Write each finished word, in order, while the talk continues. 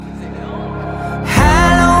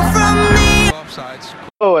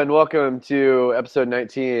Oh, and welcome to episode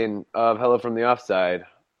 19 of Hello from the Offside.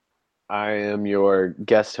 I am your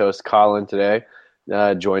guest host, Colin, today,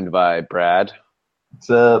 joined by Brad.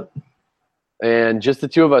 What's up? And just the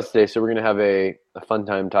two of us today, so we're going to have a fun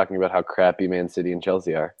time talking about how crappy Man City and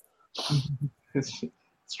Chelsea are. It's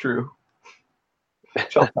true.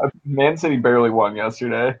 Man City barely won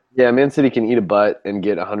yesterday. Yeah, Man City can eat a butt and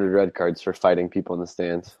get 100 red cards for fighting people in the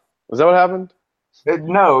stands. Was that what happened?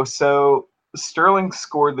 No, so Sterling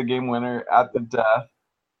scored the game winner at the death,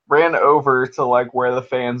 ran over to like where the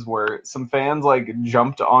fans were. Some fans like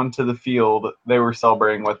jumped onto the field. They were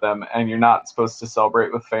celebrating with them, and you're not supposed to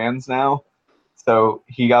celebrate with fans now. So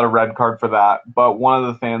he got a red card for that. But one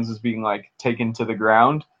of the fans was being like taken to the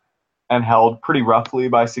ground and held pretty roughly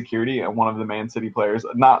by security. And one of the Man City players,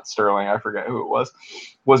 not Sterling, I forget who it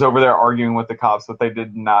was over there arguing with the cops that they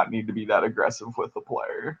did not need to be that aggressive with the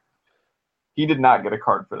player. He did not get a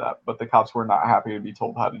card for that, but the cops were not happy to be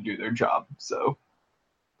told how to do their job. So,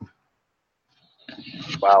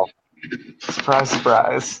 Wow. surprise,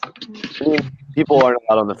 surprise. I mean, people aren't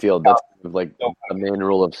allowed on the field. That's kind of like the main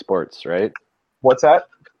rule of sports, right? What's that?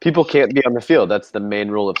 People can't be on the field. That's the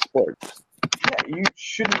main rule of sports. Yeah, you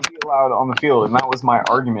shouldn't be allowed on the field, and that was my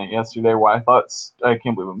argument yesterday. Why I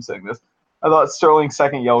can't believe I'm saying this. I thought Sterling's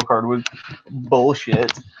second yellow card was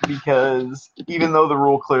bullshit because even though the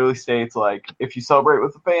rule clearly states like if you celebrate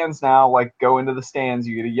with the fans now, like go into the stands,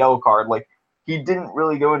 you get a yellow card. Like he didn't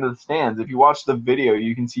really go into the stands. If you watch the video,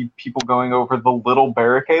 you can see people going over the little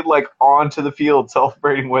barricade like onto the field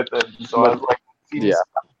celebrating with him. So I was like, it seems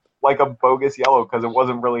like a bogus yellow because it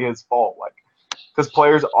wasn't really his fault. Like because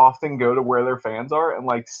players often go to where their fans are and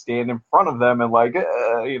like stand in front of them and like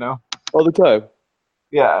All the time.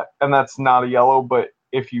 yeah, and that's not a yellow, but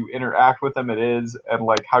if you interact with them, it is. And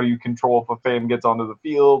like, how do you control if a fan gets onto the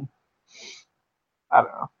field? I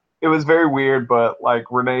don't know. It was very weird, but like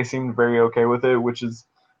Renee seemed very okay with it, which is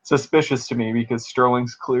suspicious to me because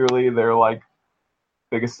Sterling's clearly their like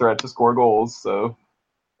biggest threat to score goals. So,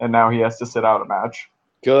 and now he has to sit out a match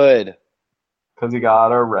Good. because he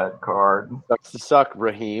got a red card. Sucks to suck,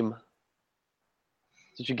 Raheem.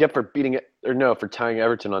 That's what you get for for tying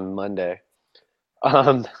Everton on Monday.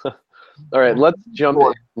 All right, let's jump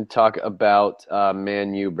in and talk about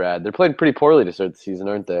Man U, Brad. They're playing pretty poorly to start the season,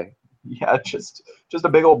 aren't they? Yeah, just a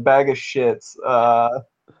big old bag of shits. I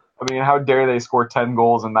mean, how dare they score 10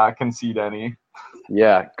 goals and not concede any?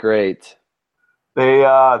 Yeah, great. They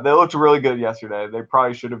looked really good yesterday. They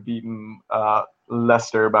probably should have beaten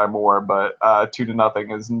Leicester by more, but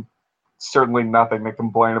 2-0 is certainly nothing to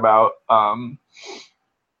complain about.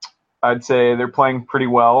 I'd say they're playing pretty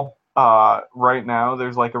well. Right now,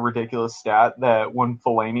 there's like a ridiculous stat that when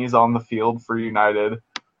Fellaini's on the field for United,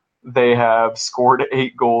 they have scored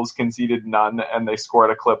 8 goals, conceded none, and they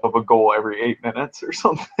scored a clip of a goal every 8 minutes or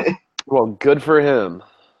something. Well, good for him.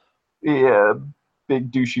 Yeah,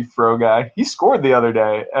 big douchey fro guy. He scored the other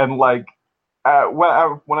day, and like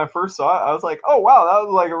when I first saw it, I was like, oh wow, that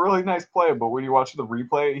was like a really nice play. But when you watch the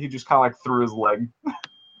replay, he just kind of like threw his leg.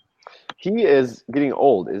 He is getting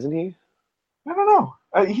old, isn't he? I don't know.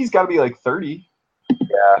 He's got to be like 30.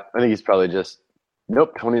 Yeah, I think he's probably just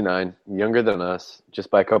 29, younger than us,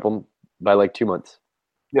 just by like 2 months.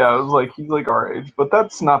 Yeah, I was like, he's like our age, but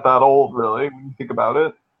that's not that old, really, when you think about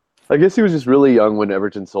it. I guess he was just really young when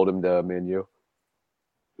Everton sold him to Man U.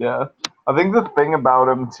 Yeah, I think the thing about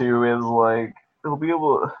him too is like he'll be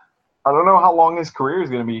able to. I don't know how long his career is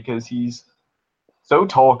going to be because he's so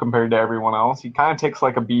tall compared to everyone else. He kind of takes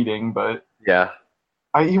like a beating, but Yeah.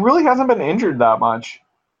 he really hasn't been injured that much.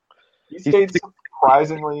 He stayed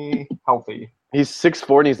surprisingly healthy. He's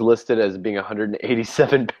 6'4" and he's listed as being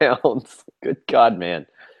 187 pounds. Good God, man.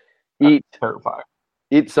 That's terrifying.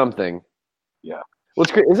 Eat something. Yeah.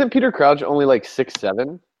 What's great, isn't Peter Crouch only like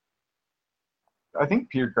 6'7"? I think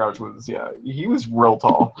Peter Crouch was, he was real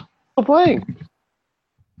tall. Still playing.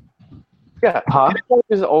 Yeah. Huh? Peter Crouch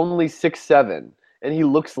is only 6'7", and he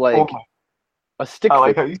looks like Only. a stick I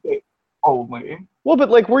like figure. how you say only. Well, but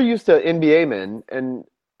like we're used to NBA men, and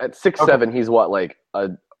at 6'7", Okay. he's what, like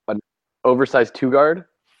an oversized two guard?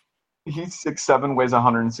 He's 6'7", weighs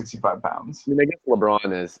 165 pounds. I mean, I guess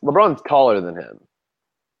LeBron's taller than him.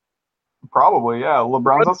 Probably, yeah.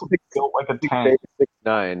 LeBron's also built like a tank.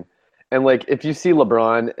 6'9", and like if you see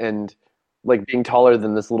LeBron and like being taller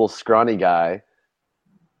than this little scrawny guy,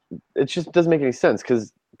 it just doesn't make any sense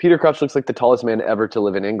because Peter Crouch looks like the tallest man ever to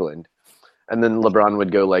live in England, and then LeBron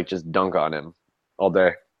would go like just dunk on him all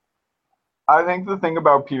day. I think the thing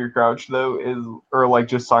about Peter Crouch though is, or like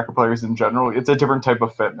just soccer players in general, it's a different type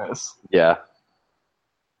of fitness. Yeah.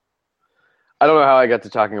 I don't know how I got to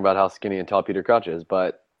talking about how skinny and tall Peter Crouch is,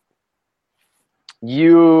 but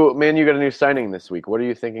You got a new signing this week. What are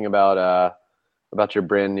you thinking about your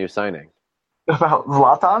brand new signing? About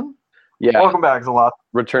Zlatan? Yeah, Welcome back, Zlatan.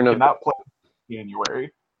 return He of cannot play in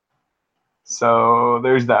January. So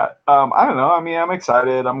there's that. I don't know. I mean, I'm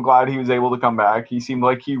excited. I'm glad he was able to come back. He seemed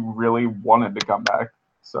like he really wanted to come back.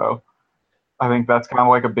 So I think that's kind of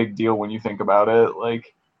like a big deal when you think about it.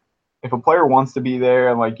 Like, if a player wants to be there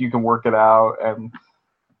and like you can work it out, and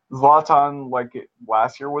Zlatan, like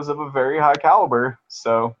last year, was of a very high caliber.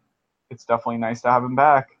 So it's definitely nice to have him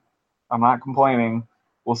back. I'm not complaining.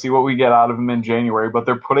 We'll see what we get out of him in January, but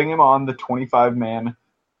they're putting him on the 25-man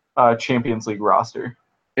Champions League roster.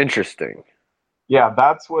 interesting. Yeah,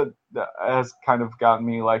 that's what has kind of gotten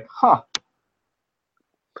me like, huh.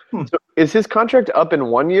 So is his contract up in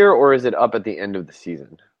 1 year or is it up at the end of the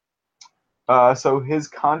season? So his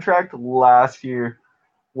contract last year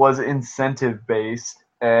was incentive based,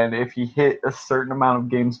 and if he hit a certain amount of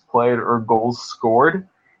games played or goals scored,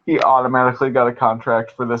 he automatically got a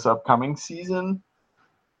contract for this upcoming season.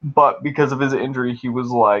 But because of his injury, he was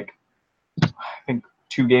like, I think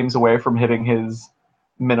 2 games away from hitting his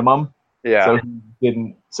minimum. Yeah. So he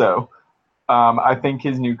didn't. So I think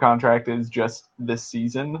his new contract is just this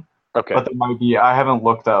season. Okay. But there might be, I haven't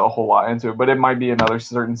looked a whole lot into it, but it might be another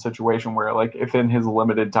certain situation where, like, if in his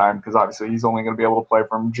limited time, because obviously he's only going to be able to play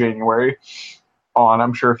from January on,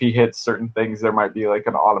 I'm sure if he hits certain things, there might be like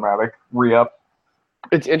an automatic re-up.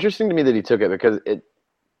 It's interesting to me that he took it because it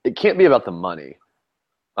can't be about the money.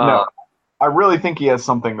 No, I really think he has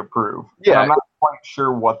something to prove. Yeah. And I'm not quite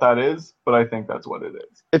sure what that is, but I think that's what it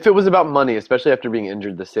is. If it was about money, especially after being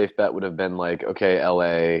injured, the safe bet would have been like,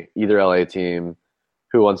 okay, either LA team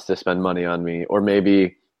who wants to spend money on me, or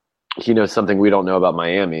maybe he knows something we don't know about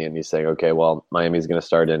Miami, and he's saying, okay, well, Miami's going to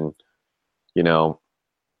start in,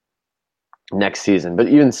 next season. But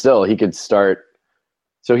even still, he could start.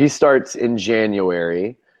 So he starts in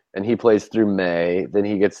January, and he plays through May. Then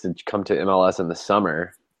he gets to come to MLS in the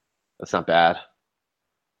summer. That's not bad.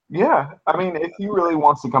 Yeah, I mean, if he really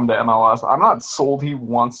wants to come to MLS, I'm not sold he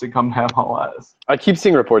wants to come to MLS. I keep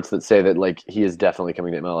seeing reports that say that like he is definitely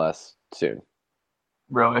coming to MLS soon.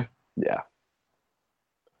 Really? Yeah.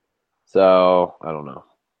 So I don't know.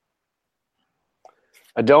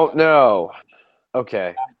 I don't know.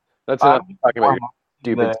 Okay, that's enough talking about your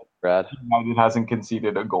stupid team, Brad. United hasn't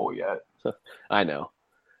conceded a goal yet. I know.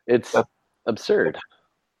 It's absurd.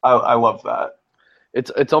 I love that.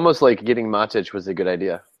 It's almost like getting Matic was a good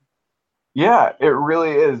idea. Yeah, it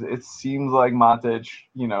really is. It seems like Matic,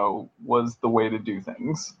 was the way to do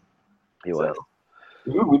things. He was.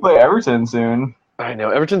 Dude, we play Everton soon. I know.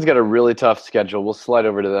 Everton's got a really tough schedule. We'll slide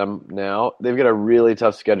over to them now. They've got a really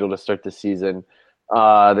tough schedule to start the season.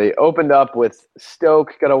 They opened up with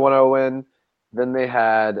Stoke, got a 1-0 win. Then they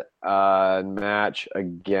had a match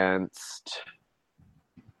against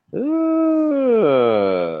Man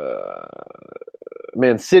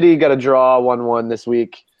City, got a draw 1-1 this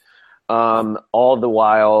week. All the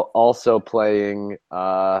while also playing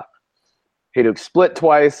Hajduk Split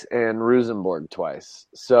twice and Rosenborg twice.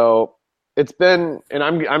 So it's been, and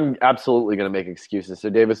I'm absolutely going to make excuses. So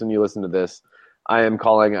Davis, when you listen to this, I am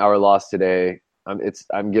calling our loss today.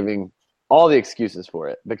 I'm giving all the excuses for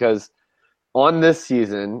it because on this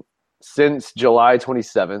season, since July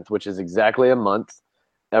 27th, which is exactly a month,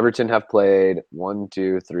 Everton have played 1,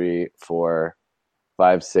 2, 3, 4,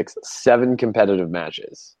 5, 6, 7 competitive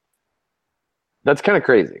matches. That's kind of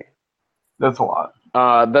crazy. That's a lot.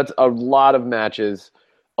 That's a lot of matches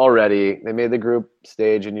already. They made the group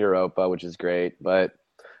stage in Europa, which is great. But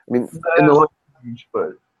I mean, in the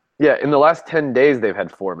last 10 days, they've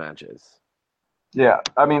had 4 matches. Yeah,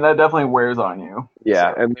 I mean that definitely wears on you.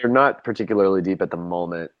 Yeah, and they're not particularly deep at the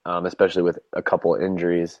moment, especially with a couple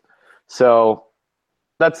injuries. So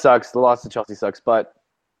that sucks. The loss to Chelsea sucks. But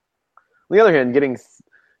on the other hand, getting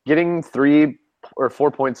 3 or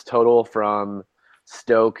 4 points total from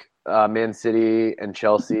Stoke, Man City, and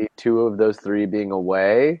Chelsea, 2 of those 3 being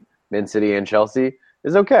away, Man City and Chelsea,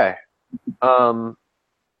 is okay. The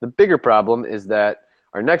bigger problem is that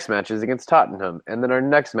our next match is against Tottenham, and then our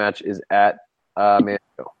next match is at Man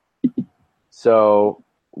U. So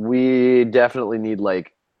we definitely need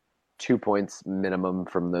like 2 points minimum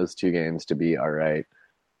from those 2 games to be all right.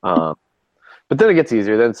 But then it gets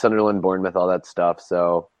easier. Then Sunderland, Bournemouth, all that stuff.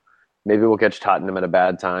 So maybe we'll catch Tottenham at a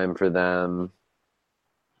bad time for them.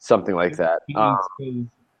 Something like that.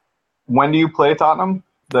 When do you play Tottenham?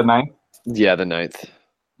 The 9th? Yeah, the 9th.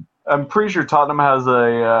 I'm pretty sure Tottenham has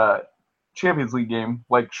a Champions League game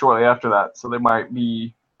like shortly after that, so they might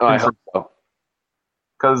be. I hope so.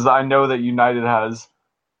 Because I know that United has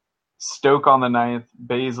Stoke on the 9th,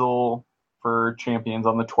 Basel, for champions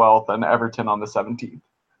on the 12th and Everton on the 17th.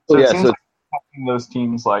 Oh, So it yeah, seems so like those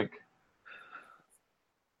teams like,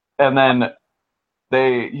 and then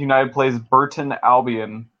United plays Burton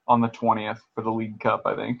Albion on the 20th for the League Cup,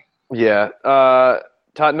 I think. yeah.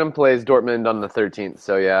 Tottenham plays Dortmund on the 13th,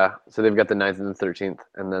 so yeah. So they've got the 9th and the 13th,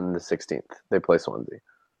 and then the 16th they play Swansea.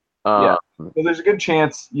 Yeah. So there's a good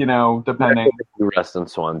chance, depending. You rest on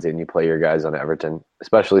Swansea and you play your guys on Everton,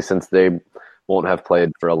 especially since they won't have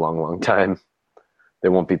played for a long, long time. They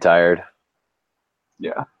won't be tired.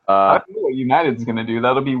 Yeah. I don't know what United's going to do.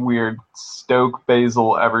 That'll be weird. Stoke,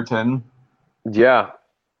 Basel, Everton. Yeah.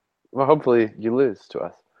 Well, hopefully you lose to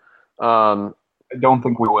us. I don't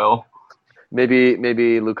think we will. Maybe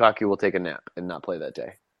Lukaku will take a nap and not play that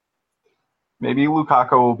day. Maybe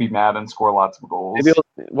Lukaku will be mad and score lots of goals.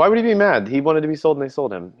 Why would he be mad? He wanted to be sold and they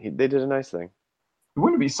sold him. They did a nice thing. He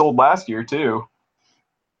wouldn't be sold last year, too.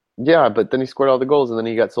 Yeah, but then he scored all the goals and then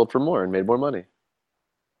he got sold for more and made more money.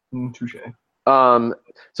 Touche.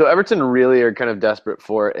 So Everton really are kind of desperate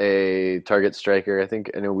for a target striker.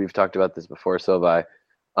 I know we've talked about this before, so have I.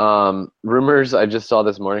 Rumors I just saw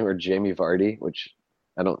this morning were Jamie Vardy, which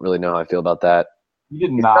I don't really know how I feel about that. He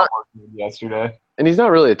did not work good yesterday. And he's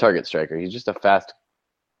not really a target striker. He's just a fast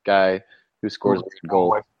guy who scores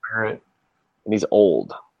goals. And he's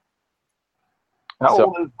old. How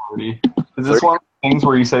old is Vardy? Is this one of the things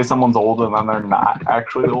where you say someone's old and then they're not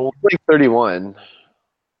actually old? He's like 31.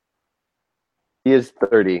 He is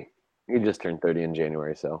 30. He just turned 30 in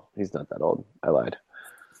January, so he's not that old. I lied.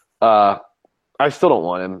 I still don't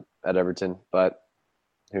want him at Everton, but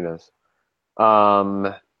who knows?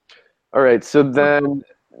 All right, so then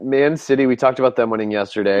Man City, we talked about them winning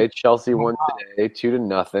yesterday. Chelsea won today,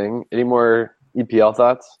 2-0. Any more EPL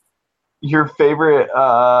thoughts? Your favorite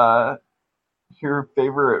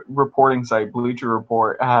reporting site, Bleacher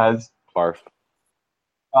Report, has Barf.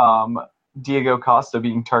 Diego Costa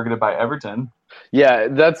being targeted by Everton. Yeah,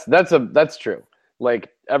 that's true. Like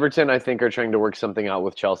Everton, I think are trying to work something out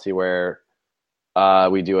with Chelsea where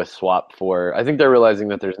we do a swap for. I think they're realizing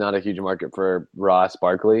that there's not a huge market for Ross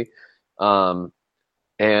Barkley,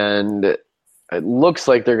 and it looks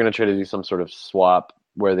like they're going to try to do some sort of swap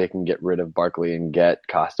where they can get rid of Barkley and get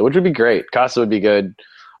Costa, which would be great. Costa would be good.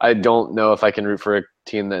 I don't know if I can root for a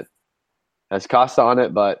team that has Costa on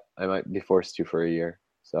it, but I might be forced to for a year.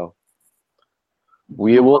 So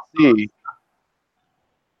we will see.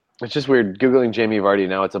 It's just weird. Googling Jamie Vardy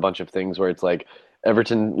now, it's a bunch of things where it's like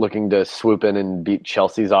Everton looking to swoop in and beat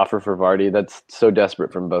Chelsea's offer for Vardy. That's so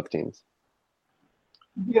desperate from both teams.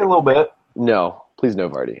 Yeah, a little bit. No, please no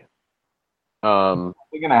Vardy. What's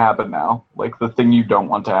going to happen now? Like, the thing you don't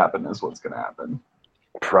want to happen is what's going to happen.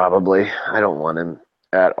 Probably. I don't want him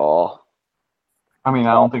at all. I mean,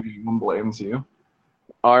 I don't think anyone blames you.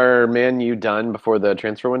 Are Man U done before the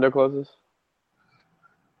transfer window closes?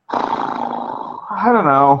 I don't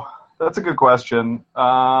know. That's a good question. They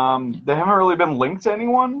haven't really been linked to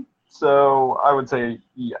anyone, so I would say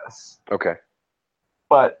yes. Okay.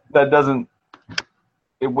 But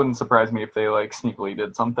it wouldn't surprise me if they like sneakily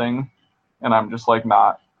did something, and I'm just like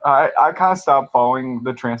not. I kind of stopped following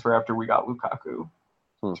the transfer after we got Lukaku,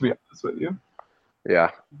 to be honest with you.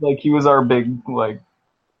 Yeah. Like he was our big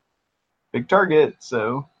target,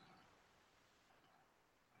 so.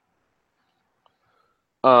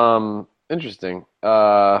 Interesting.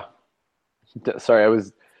 Sorry, I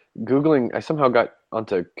was Googling. I somehow got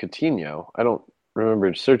onto Coutinho. I don't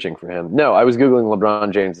remember searching for him. No, I was Googling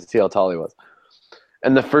LeBron James to see how tall he was.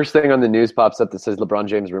 And the first thing on the news pops up that says LeBron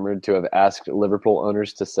James rumored to have asked Liverpool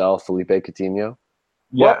owners to sell Felipe Coutinho.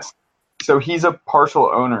 Yes. What? So he's a partial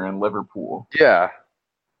owner in Liverpool. Yeah.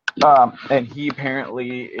 And he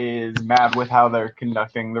apparently is mad with how the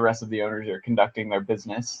rest of the owners are conducting their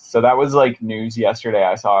business. So that was like news yesterday.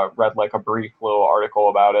 I read like a brief little article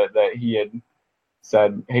about it that he had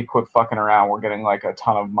said, hey, quit fucking around. We're getting like a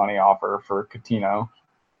ton of money offer for Coutinho.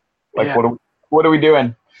 Like, yeah. What are we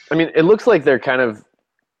doing? I mean, it looks like they're kind of,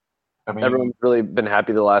 everyone's really been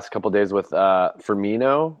happy the last couple of days with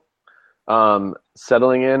Firmino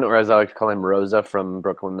settling in, or as I like to call him, Rosa from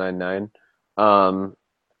Brooklyn Nine-Nine.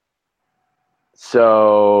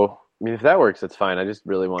 So, I mean, if that works, it's fine. I just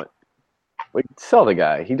really want, sell the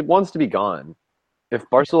guy. He wants to be gone. If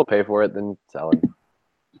Barca will pay for it, then sell him.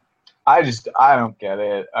 I don't get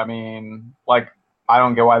it. I mean, I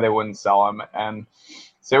don't get why they wouldn't sell him. And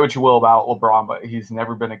say what you will about LeBron, but he's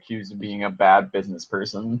never been accused of being a bad business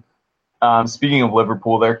person. Speaking of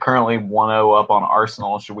Liverpool, they're currently 1-0 up on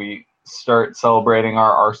Arsenal. Should we start celebrating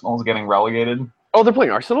our Arsenals getting relegated? Oh, they're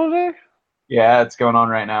playing Arsenal today? Yeah, it's going on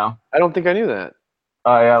right now. I don't think I knew that.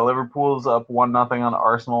 Yeah, Liverpool's up 1-0 on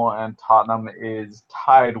Arsenal, and Tottenham is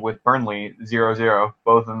tied with Burnley 0-0,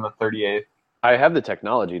 both in the 38th. I have the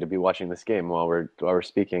technology to be watching this game while we're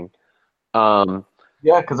speaking. Um,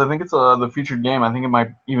 Yeah, because I think it's the featured game. I think it might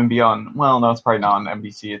even be on. Well, no, it's probably not on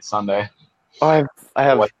NBC. It's Sunday. I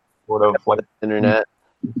have Like sort of like internet.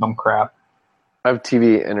 some crap. I have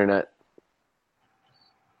TV internet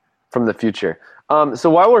from the future. So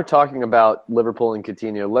while we're talking about Liverpool and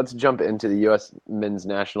Coutinho, let's jump into the U.S. men's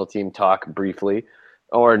national team talk briefly,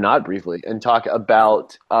 or not briefly, and talk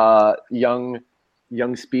about young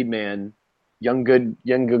speed man,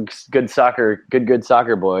 good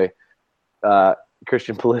soccer boy,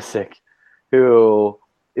 Christian Pulisic, who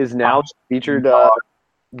is now featured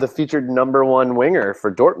the featured number one winger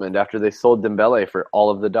for Dortmund after they sold Dembele for all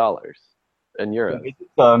of the dollars in Europe. They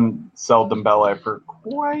sell Dembele for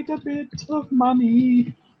quite a bit of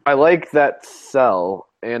money. I like that sell,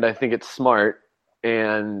 and I think it's smart,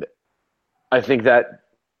 and I think that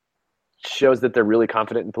shows that they're really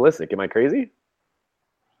confident in Pulisic. Am I crazy?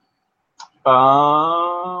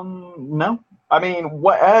 No. I mean,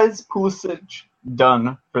 what has Pulisic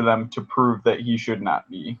done for them to prove that he should not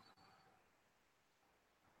be?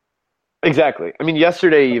 Exactly. I mean,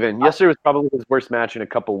 yesterday was probably his worst match in a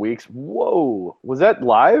couple weeks. Whoa, was that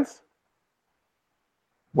live?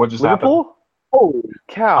 What just Liverpool? Holy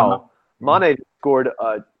cow! happened? Mane scored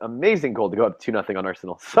an amazing goal to go up 2-0 on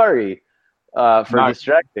Arsenal. Sorry for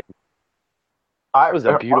distracting. It was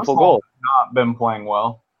a beautiful goal. Not been playing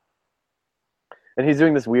well, and he's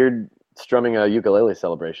doing this weird strumming a ukulele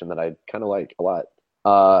celebration that I kind of like a lot.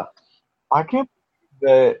 I can't believe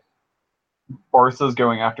that Barca's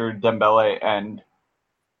going after Dembele and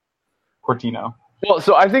Coutinho. Well,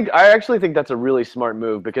 so I actually think that's a really smart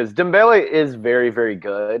move because Dembele is very, very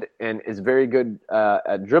good and is very good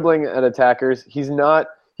at dribbling at attackers. He's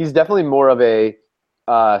definitely more of a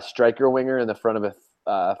striker winger in the front of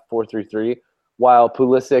a 4-3-3, while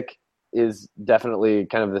Pulisic is definitely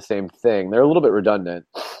kind of the same thing. They're a little bit redundant.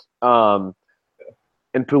 And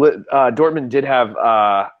Dortmund did have,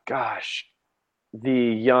 the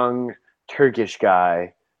young Turkish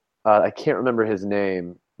guy. I can't remember his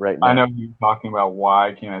name right now. I know who you're talking about.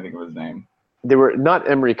 Why can't I think of his name? They were not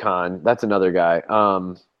Emre Can. That's another guy.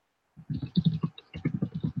 I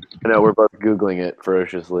know we're both Googling it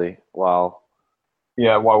ferociously while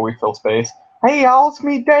we fill space. Hey, y'all, it's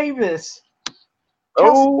me, Davis.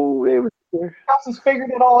 Chelsea's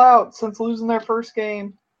figured it all out since losing their first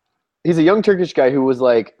game. He's a young Turkish guy who was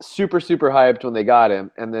like super, super hyped when they got him,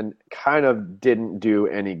 and then kind of didn't do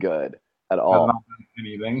any good at all. Not done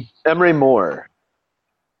anything. Emre Moore.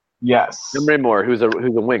 Yes. Emre Moore, who's a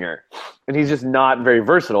winger, and he's just not very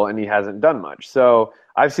versatile, and he hasn't done much. So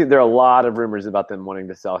there are a lot of rumors about them wanting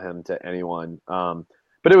to sell him to anyone.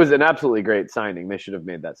 But it was an absolutely great signing. They should have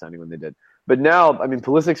made that signing when they did. But now, I mean,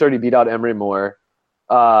 Pulisic's already beat out Emre Moore.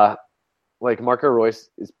 Marco Reus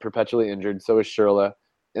is perpetually injured. So is Schürrle.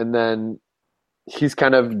 And then he's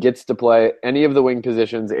kind of gets to play any of the wing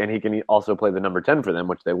positions, and he can also play the number 10 for them,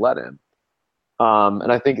 which they let him.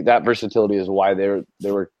 And I think that versatility is why they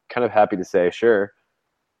were kind of happy to say, sure,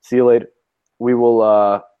 see you later.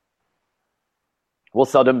 We'll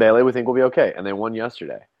sell Dembele. We think we'll be okay. And they won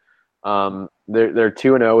yesterday. They're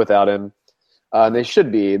 2-0 without him. They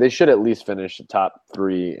should at least finish top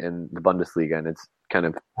 3 in the Bundesliga, and it's kind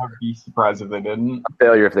of I'd be surprised if they didn't. a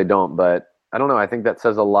failure if they don't. But I don't know. I think that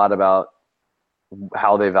says a lot about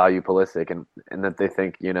how they value Pulisic and that they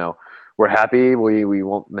think, we're happy. We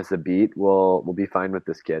won't miss a beat. We'll be fine with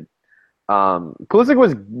this kid. Pulisic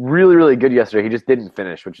was really, really good yesterday. He just didn't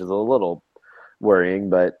finish, which is a little worrying,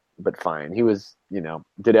 but fine. He was,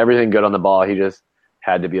 did everything good on the ball. He just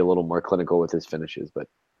had to be a little more clinical with his finishes, but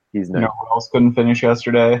he's not. You know who else couldn't finish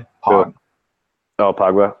yesterday? Pogba. Oh,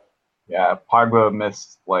 Pogba. Yeah, Pogba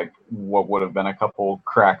missed what would have been a couple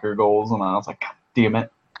cracker goals, and I was like, God damn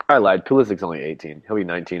it. I lied. Pulisic's only 18. He'll be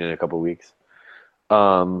 19 in a couple weeks.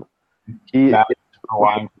 Lying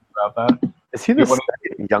about that. Is he the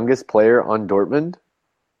second youngest player on Dortmund?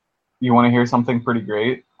 You want to hear something pretty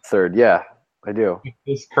great? Third, yeah, I do. If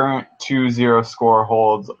this current 2-0 score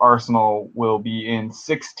holds, Arsenal will be in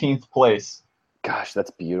 16th place. Gosh,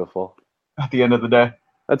 that's beautiful. At the end of the day.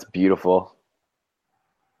 That's beautiful.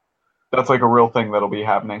 That's like a real thing that'll be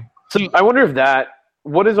happening. So I wonder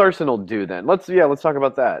what does Arsenal do then? Let's talk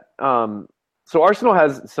about that. So Arsenal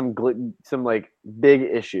has some big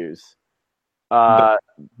issues, kind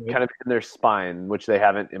of in their spine, which they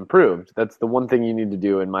haven't improved. That's the one thing you need to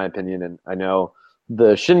do, in my opinion. And I know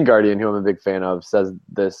the Shin Guardian, who I'm a big fan of, says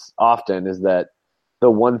this often: is that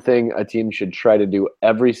the one thing a team should try to do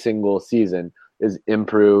every single season is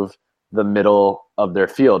improve the middle of their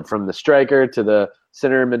field, from the striker to the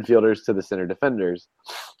center midfielders to the center defenders.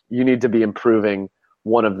 You need to be improving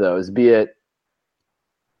one of those, be it,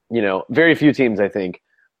 very few teams, I think,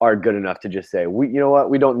 are good enough to just say, you know what,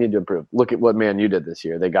 we don't need to improve. Look at what Man U did this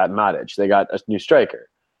year. They got Matic. They got a new striker.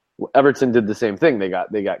 Everton did the same thing. They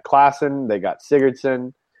got Klaassen, they got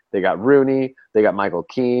Sigurdsson, they got Rooney, they got Michael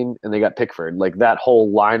Keane, and they got Pickford. Like, that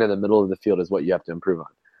whole line in the middle of the field is what you have to improve on.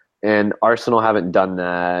 And Arsenal haven't done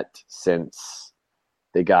that since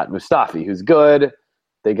they got Mustafi, who's good.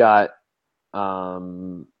 They got,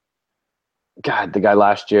 the guy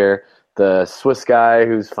last year, the Swiss guy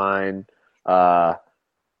who's fine, but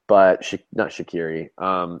not Shaqiri,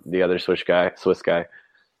 the other Swiss guy.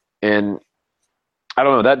 And I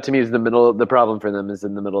don't know. That to me is the problem for them is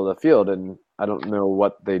in the middle of the field, and I don't know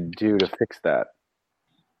what they do to fix that.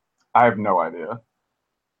 I have no idea.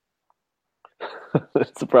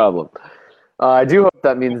 It's a problem. I do hope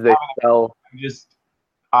that means they sell.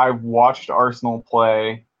 I've watched Arsenal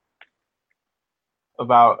play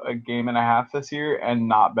about a game and a half this year and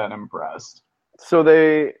not been impressed. So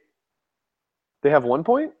they have 1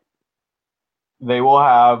 point? They will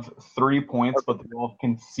have 3 points, but they will have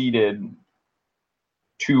conceded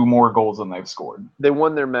 2 more goals than they've scored. They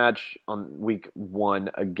won their match on week 1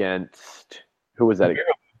 against, who was that against?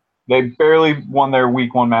 They barely won their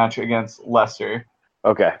week 1 match against Leicester.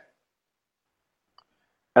 Okay.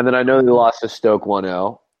 And then I know they lost to Stoke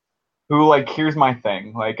 1-0. Who, here's my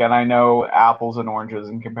thing. And I know apples and oranges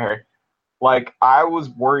and compare. I was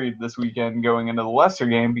worried this weekend going into the Leicester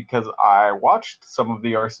game because I watched some of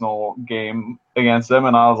the Arsenal game against them,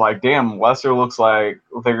 and I was like, damn, Leicester looks like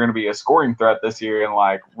they're going to be a scoring threat this year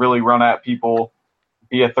and, really run at people,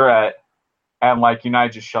 be a threat, and,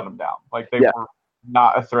 United just shut them down. They were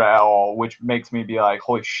not a threat at all, which makes me be like,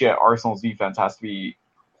 holy shit, Arsenal's defense has to be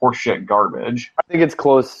horseshit garbage. I think it's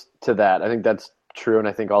close to that. I think that's true, and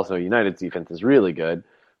I think also United's defense is really good,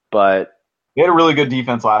 but they had a really good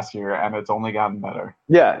defense last year, and it's only gotten better.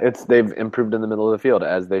 Yeah, they've improved in the middle of the field,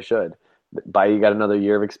 as they should. Bailly got another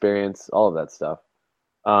year of experience, all of that stuff.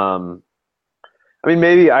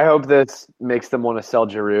 Maybe I hope this makes them want to sell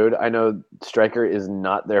Giroud. I know striker is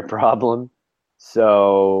not their problem,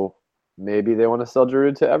 so maybe they want to sell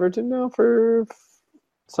Giroud to Everton now for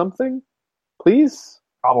something? Please?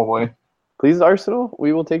 Probably. Please, Arsenal,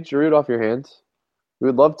 we will take Giroud off your hands. We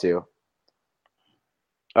would love to.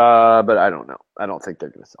 But I don't know. I don't think they're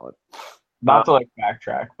going to sell it. Not to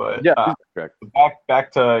backtrack, but yeah,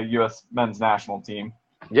 back to U.S. men's national team.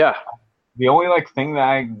 Yeah. The only thing that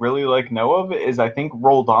I really know of is I think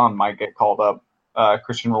Roldan might get called up.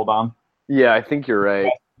 Christian Roldan. Yeah, I think you're right.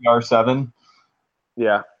 R7.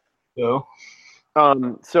 Yeah. So.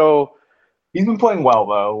 So he's been playing well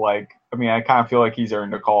though. I kind of feel like he's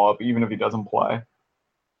earned a call up even if he doesn't play.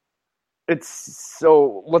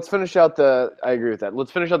 Let's finish out I agree with that.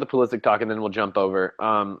 Let's finish out the Pulisic talk and then we'll jump over.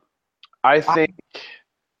 I think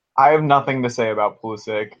I have nothing to say about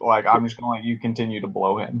Pulisic. I'm just going to let you continue to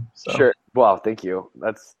blow him. So. Sure. Well, thank you.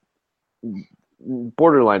 That's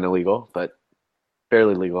borderline illegal, but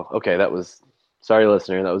barely legal. Okay, sorry,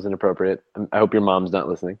 listener, that was inappropriate. I hope your mom's not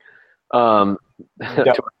listening. To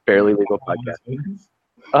a barely legal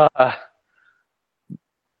podcast.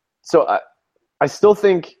 So I still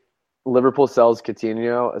think Liverpool sells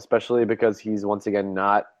Coutinho, especially because he's once again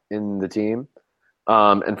not in the team.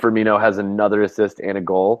 And Firmino has another assist and a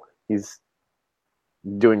goal. He's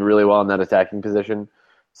doing really well in that attacking position.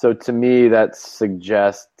 So to me, that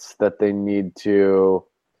suggests that they need to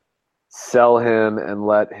sell him and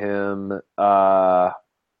let him go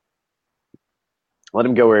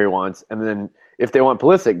where he wants. And then if they want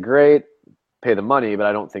Pulisic, great, pay the money. But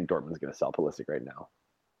I don't think Dortmund's going to sell Pulisic right now.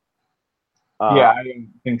 Yeah, I don't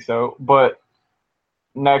think so. But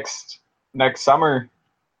next summer,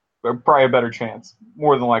 probably a better chance.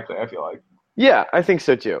 More than likely, I feel like. Yeah, I think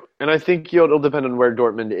so too. And I think it'll depend on where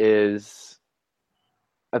Dortmund is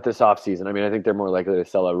at this offseason. I think they're more likely to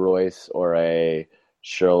sell a Royce or a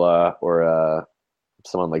Schürrle or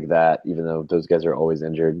someone like that, even though those guys are always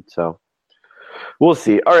injured. So we'll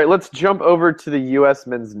see. All right, let's jump over to the U.S.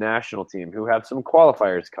 men's national team, who have some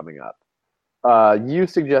qualifiers coming up. You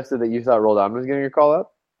suggested that you thought Roldan was getting a call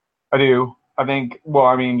up? I do. I think,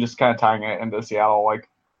 just kind of tying it into Seattle,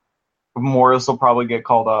 Morris will probably get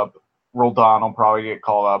called up, Roldan will probably get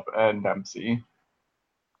called up, and Dempsey.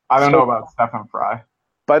 I don't know about Stefan Fry.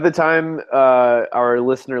 By the time our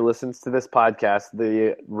listener listens to this podcast,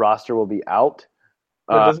 the roster will be out.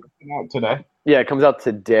 Does it come out today? Yeah, it comes out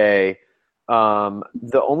today.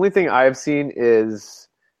 The only thing I've seen is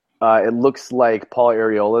it looks like Paul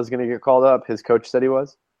Arriola is going to get called up. His coach said he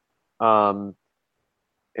was.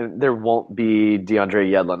 and there won't be DeAndre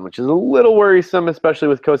Yedlin, which is a little worrisome, especially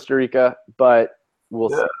with Costa Rica. But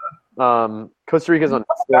we'll Yeah. see. Costa Rica's on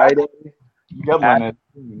Friday. Yedlin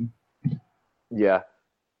Yeah,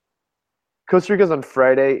 Costa Rica's on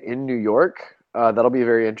Friday in New York. That'll be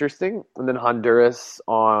very interesting, and then Honduras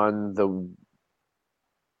on the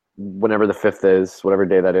whenever the 5th is, whatever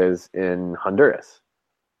day that is in Honduras.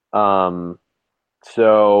 So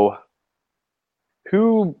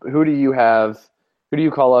who do you have? Who do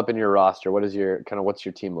you call up in your roster? What is your what's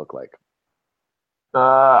your team look like?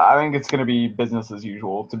 I think it's going to be business as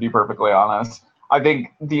usual, to be perfectly honest. I think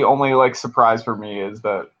the only like surprise for me is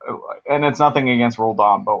that, and it's nothing against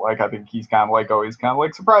Roldan, but like I think he's kind of like always kind of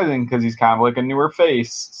like surprising because he's kind of like a newer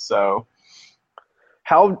face. So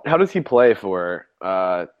How does he play for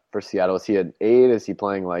Seattle? Is he an 8? Is he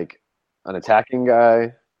playing like an attacking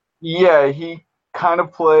guy? yeah, he kind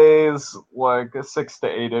of plays like a 6 to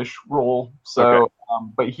 8-ish role. So, Okay.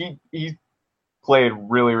 but he played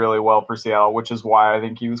really really well for Seattle, which is why I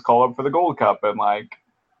think he was called up for the Gold Cup, and like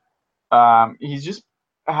he's just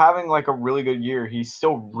having like a really good year. He's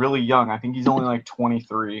still really young. I think he's only like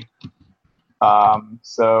 23.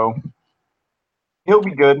 So he'll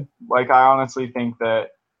be good. Like I honestly think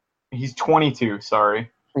that he's 22.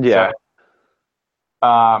 Sorry. Yeah.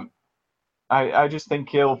 So, I just think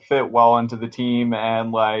he'll fit well into the team,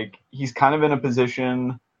 and like he's kind of in a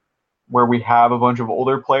position where we have a bunch of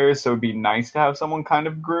older players, so it'd be nice to have someone kind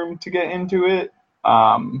of groomed to get into it.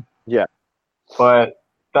 Yeah. But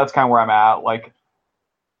that's kind of where I'm at. Like,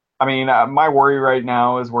 I mean, my worry right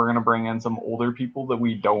now is we're gonna bring in some older people that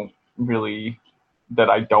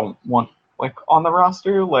I don't want like on the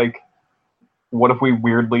roster. Like, what if we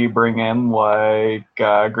weirdly bring in like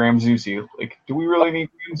Graham Zusi? Like, do we really need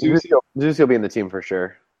Graham Zusi? Zeus will be in the team for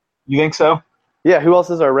sure. You think so? Yeah, who else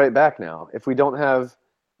is our right back now? If we don't have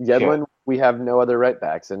Yedlin, Shit. we have no other right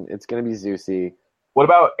backs, and it's going to be Zusi. What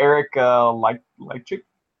about Eric Leipzig?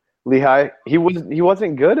 Lehigh, he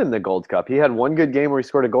wasn't good in the Gold Cup. He had one good game where he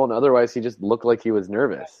scored a goal, and otherwise he just looked like he was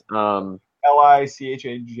nervous. Lichaj?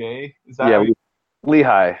 Is that Yeah,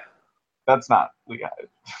 Lehigh. That's not Lehigh.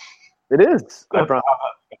 It is. I promise.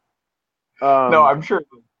 No, I'm sure.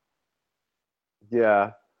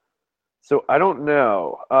 Yeah. So I don't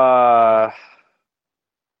know. I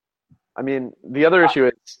mean, the other issue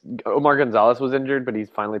is Omar Gonzalez was injured, but he's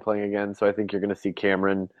finally playing again. So I think you're going to see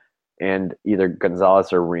Cameron and either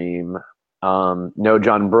Gonzalez or Ream. No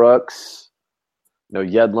John Brooks, no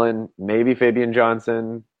Yedlin, maybe Fabian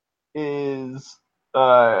Johnson. Is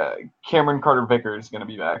Cameron Carter Vickers going to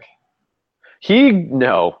be back? He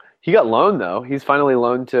got loaned though. He's finally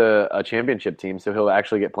loaned to a championship team, so he'll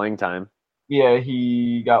actually get playing time. Yeah,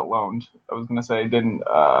 he got loaned. I was going to say, didn't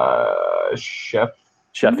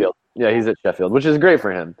Sheffield. Yeah, he's at Sheffield, which is great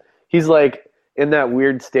for him. He's like in that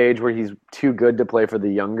weird stage where he's too good to play for the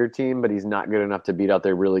younger team, but he's not good enough to beat out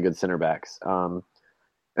their really good center backs. And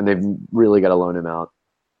they've really got to loan him out.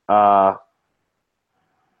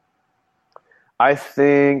 I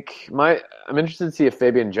think I'm interested to see if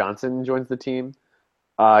Fabian Johnson joins the team.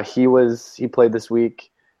 He played this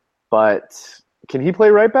week, but can he play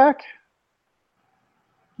right back?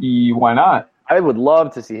 Why not? I would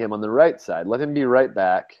love to see him on the right side. Let him be right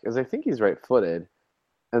back because I think he's right-footed,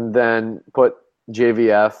 and then put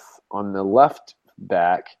JVF on the left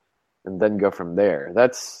back, and then go from there.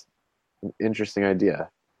 That's an interesting idea.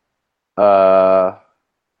 Yeah.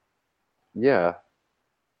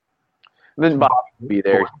 And then Bobby will be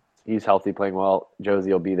there. He's healthy, playing well.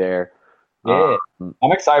 Josie will be there. Yeah,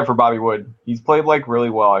 I'm excited for Bobby Wood. He's played like really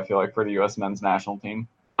well, I feel like, for the U.S. men's national team.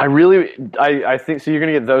 I think so. You're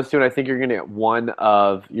gonna get those two, and I think you're gonna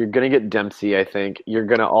get you're gonna get Dempsey. I think you're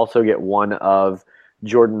gonna also get one of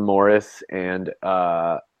Jordan Morris and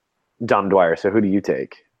Dom Dwyer. So who do you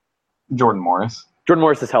take? Jordan Morris. Jordan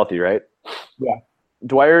Morris is healthy, right? Yeah.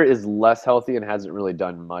 Dwyer is less healthy and hasn't really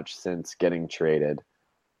done much since getting traded.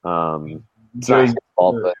 It's not his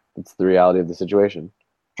fault, but it's the reality of the situation.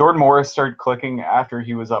 Jordan Morris started clicking after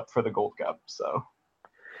he was up for the Gold Cup, so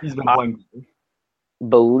he's been playing.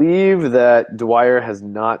 Believe that Dwyer has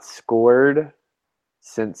not scored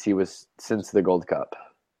since the Gold Cup.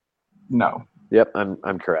 No. Yep,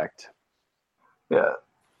 I'm correct. Yeah.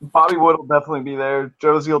 Bobby Wood will definitely be there.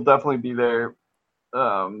 Josie will definitely be there.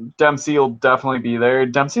 Dempsey will definitely be there.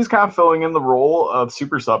 Dempsey's kind of filling in the role of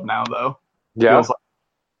super sub now, though. Yeah. Like.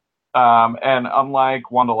 And unlike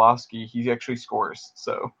Wondolowski, he actually scores.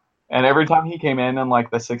 So, and every time he came in like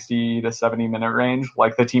the 60 to 70 minute range,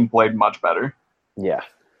 like the team played much better. Yeah.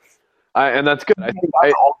 And that's good. I think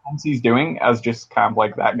that's all Dempsey's doing as just kind of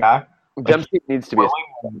like that guy. Dempsey needs to be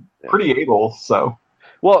pretty able. So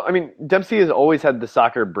Well, I mean, Dempsey has always had the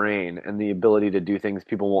soccer brain and the ability to do things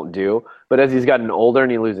people won't do. But as he's gotten older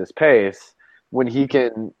and he loses pace, when he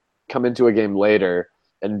can come into a game later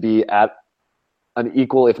and be at an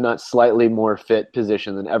equal, if not slightly more fit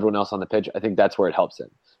position than everyone else on the pitch, I think that's where it helps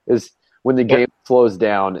him. Is when the game slows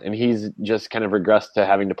down and he's just kind of regressed to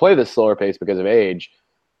having to play this slower pace because of age.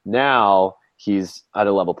 Now he's at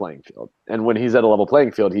a level playing field, and when he's at a level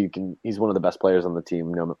playing field, he's one of the best players on the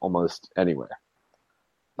team, almost anywhere.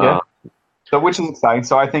 Yeah. So which is exciting.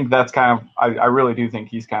 So I think that's kind of I really do think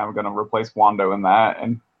he's kind of going to replace Wando in that,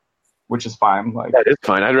 and which is fine. Like that is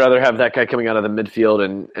fine. I'd rather have that guy coming out of the midfield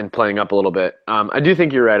and playing up a little bit. I do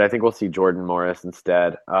think you're right. I think we'll see Jordan Morris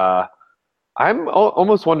instead. I'm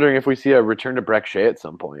almost wondering if we see a return to Breck Shea at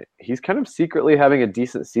some point. He's kind of secretly having a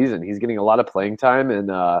decent season. He's getting a lot of playing time, and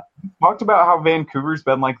talked about how Vancouver's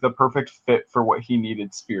been like the perfect fit for what he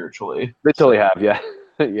needed spiritually. They totally have, yeah,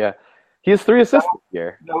 yeah. He has 3 assists this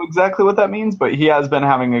year. I don't know exactly what that means, but he has been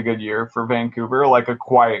having a good year for Vancouver, like a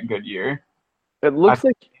quiet good year. It looks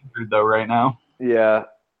like he's injured though right now. Yeah,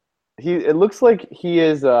 it looks like he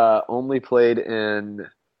is only played in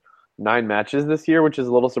 9 matches this year, which is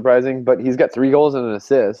a little surprising. But he's got 3 goals and an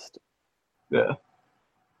assist. Yeah,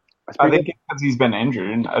 I think it's because he's been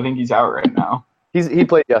injured. I think he's out right now. He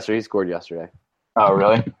played yesterday. He scored yesterday. Oh,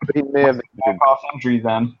 really? But he may have been off injury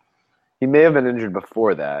then. He may have been injured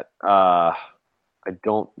before that. I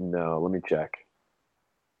don't know. Let me check.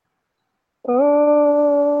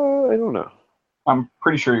 I don't know. I'm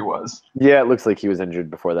pretty sure he was. Yeah, it looks like he was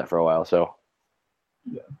injured before that for a while. So,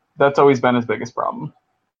 yeah, that's always been his biggest problem.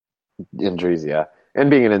 Injuries, yeah,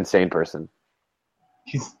 and being an insane person.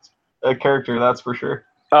 He's a character, that's for sure.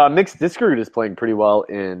 Mix Diskerud is playing pretty well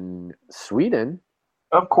in Sweden.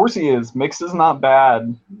 Of course he is. Mix is not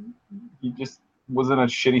bad. He just was in a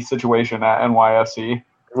shitty situation at NYFC.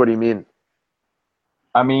 What do you mean?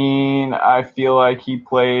 I mean, I feel like he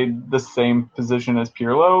played the same position as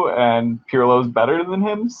Pirlo, and Pirlo's better than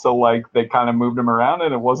him, so like they kind of moved him around,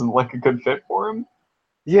 and it wasn't like a good fit for him.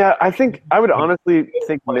 Yeah, I would honestly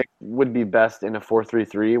think Mix would be best in a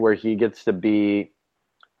 4-3-3 where he gets to be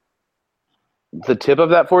the tip of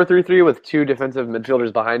that 4-3-3 with 2 defensive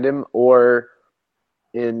midfielders behind him, or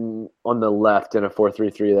on the left in a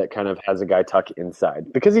 4-3-3 that kind of has a guy tuck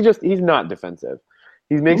inside, because he's not defensive.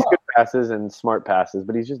 He makes good passes and smart passes,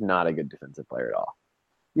 but he's just not a good defensive player at all.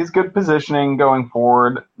 He's good positioning going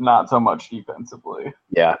forward, not so much defensively.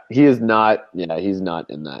 Yeah, he is not. Yeah, he's not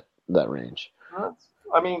in that range.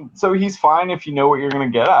 I mean, so he's fine if you know what you're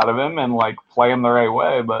going to get out of him and like play him the right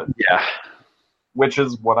way, but yeah, which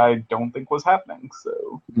is what I don't think was happening.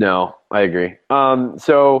 So no, I agree.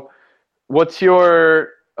 So what's your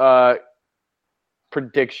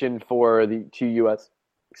prediction for the two U.S.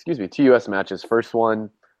 matches? First one,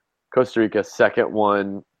 Costa Rica. Second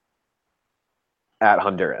one, at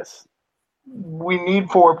Honduras. We need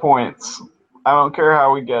 4 points. I don't care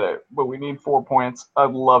how we get it, but we need 4 points.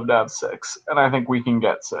 I'd love to have 6, and I think we can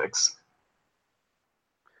get 6.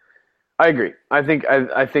 I agree. I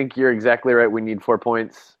think you're exactly right. We need 4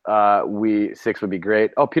 points. 6 would be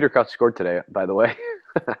great. Oh, Peter Crouch scored today, by the way.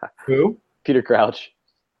 Who? Peter Crouch.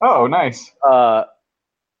 Oh, nice.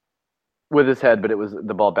 With his head, but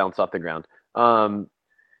the ball bounced off the ground.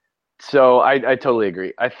 So I totally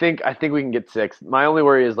agree. I think we can get 6. My only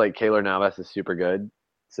worry is like Keylor Navas is super good,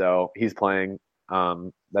 so he's playing.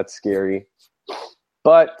 That's scary.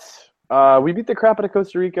 But we beat the crap out of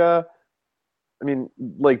Costa Rica. I mean,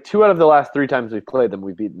 like 2 out of the last 3 times we've played them,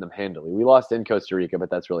 we've beaten them handily. We lost in Costa Rica, but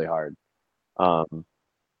that's really hard.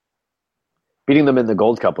 Beating them in the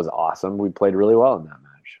Gold Cup was awesome. We played really well in that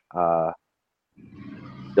match.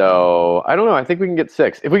 So I don't know. I think we can get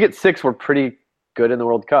 6. If we get 6, we're pretty good in the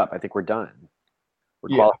World Cup. I think we're done.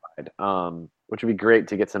 We're qualified, which would be great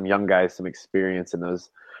to get some young guys some experience in those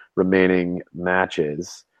remaining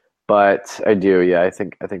matches. But I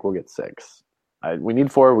think we'll get 6. We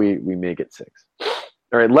need 4. We may get 6.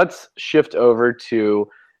 All right, let's shift over to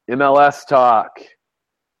MLS talk.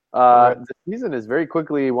 The season is very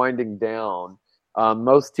quickly winding down.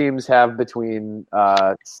 Most teams have between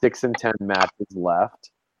 6 and 10 matches left.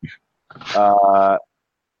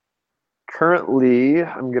 Currently,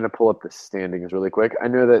 I'm going to pull up the standings really quick. I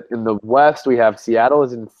know that in the West, we have Seattle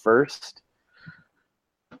is in first,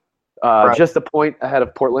 just a point ahead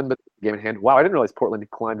of Portland, but game in hand. Wow, I didn't realize Portland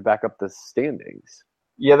climbed back up the standings.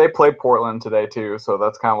 Yeah, they play Portland today too, so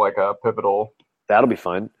that's kind of like a pivotal. That'll be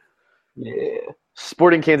fun. Yeah.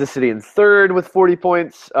 Sporting Kansas City in third with 40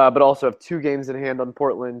 points, but also have 2 games in hand on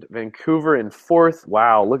Portland. Vancouver in fourth.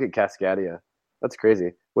 Wow, look at Cascadia. That's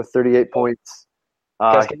crazy. With 38 points.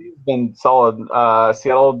 Cascadia's been solid.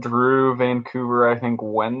 Seattle drew Vancouver, I think,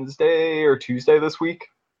 Wednesday or Tuesday this week.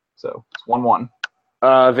 So it's 1-1.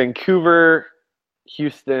 Vancouver,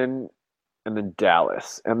 Houston, and then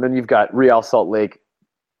Dallas. And then you've got Real Salt Lake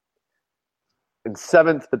in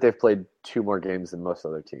 7th, but they've played 2 more games than most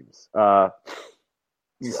other teams.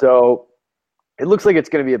 So it looks like it's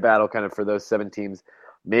going to be a battle kind of for those 7 teams.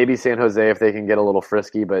 Maybe San Jose if they can get a little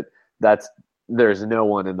frisky, but there's no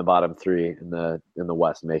one in the bottom 3 in the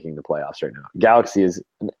West making the playoffs right now. Galaxy is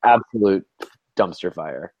an absolute dumpster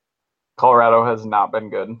fire. Colorado has not been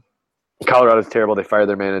good. Colorado's terrible. They fired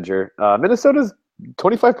their manager. Minnesota's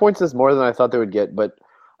 25 points is more than I thought they would get, but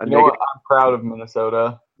I'm proud of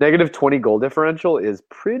Minnesota. Negative 20 goal differential is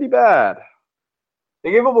pretty bad.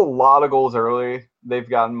 They gave up a lot of goals early. They've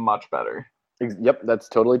gotten much better. Yep, that's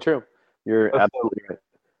totally true. You're absolutely right.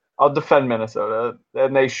 I'll defend Minnesota,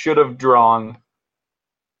 and they should have drawn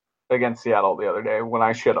against Seattle the other day when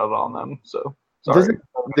I shit out on them. So sorry,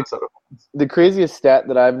 Minnesota. The craziest stat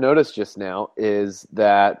that I've noticed just now is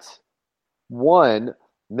that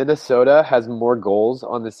Minnesota has more goals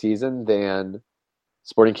on the season than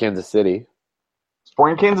Sporting Kansas City.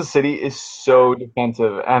 Sporting Kansas City is so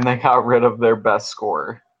defensive, and they got rid of their best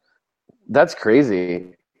scorer. That's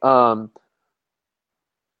crazy.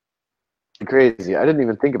 Crazy. I didn't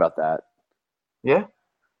even think about that. Yeah.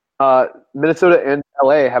 Minnesota and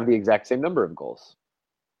LA have the exact same number of goals.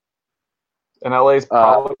 And LA is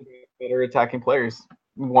probably better attacking players,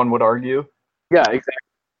 one would argue. Yeah, exactly.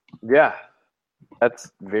 Yeah.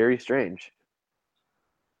 That's very strange.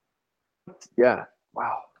 Yeah.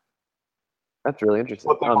 Wow. That's really interesting.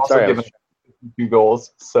 But they've also given 2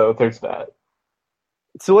 goals, so there's that.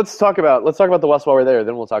 So let's talk about the West while we're there.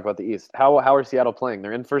 Then we'll talk about the East. How are Seattle playing?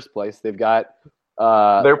 They're in first place. They've got.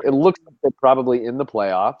 It looks like they're probably in the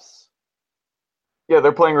playoffs. Yeah,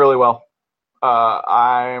 they're playing really well.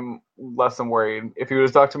 I'm less than worried. If you would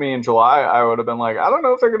have talked to me in July, I would have been like, I don't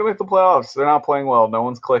know if they're going to make the playoffs. They're not playing well. No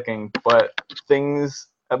one's clicking. But things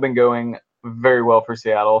have been going very well for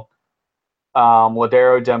Seattle.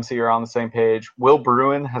 Ladero, Dempsey are on the same page. Will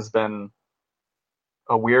Bruin has been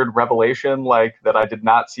a weird revelation that I did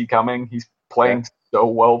not see coming. He's playing so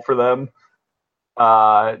well for them.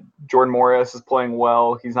 Jordan Morris is playing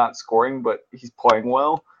well. He's not scoring, but he's playing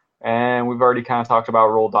well. And we've already kind of talked about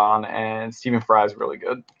Roldan, and Stephen Fry is really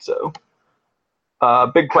good. So,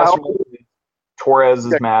 big question. Torres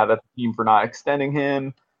is mad at the team for not extending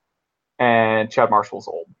him, and Chad Marshall's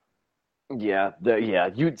old. Yeah,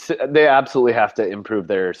 they absolutely have to improve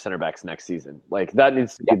their center backs next season. That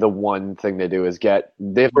needs to be the one thing they do is they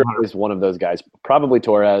have to replace one of those guys, probably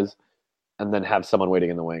Torres, and then have someone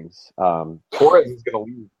waiting in the wings. Torres is going to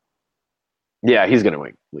leave. Yeah, he's going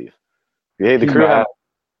to leave. Hey, the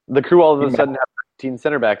crew all of a sudden have 15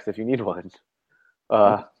 center backs if you need one.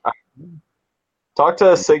 Talk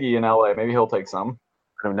to Siggy in LA. Maybe he'll take some.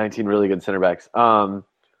 I have 19 really good center backs.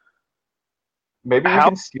 Maybe we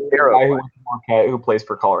can steal the guy who went to Marquette who plays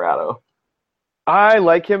for Colorado. I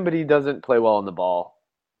like him, but he doesn't play well on the ball.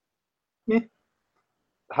 Yeah.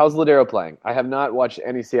 How's Ladero playing? I have not watched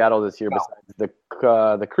any Seattle this year besides the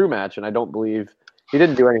crew match, and I don't believe he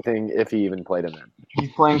didn't do anything if he even played in it.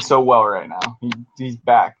 He's playing so well right now. He's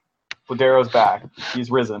back. Ladero's back. He's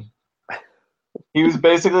risen. He was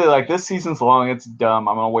basically like, this season's long, it's dumb.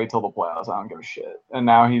 I'm going to wait till the playoffs. I don't give a shit. And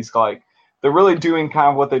now he's like, they're really doing kind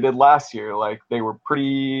of what they did last year. They were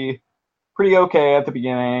pretty okay at the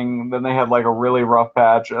beginning. Then they had a really rough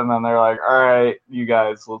patch, and then they're like, all right, you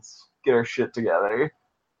guys, let's get our shit together.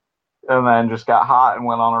 And then just got hot and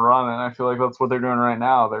went on a run. And I feel like that's what they're doing right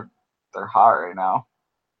now. They're hot right now,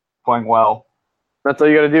 playing well. That's all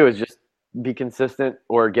you got to do is just be consistent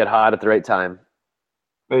or get hot at the right time.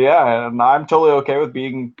 But yeah, and I'm totally okay with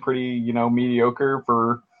being pretty, mediocre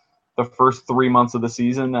for the first 3 months of the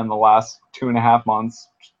season and the last 2.5 months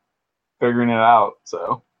figuring it out.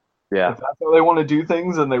 So yeah, if that's how they want to do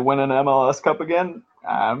things and they win an MLS Cup again,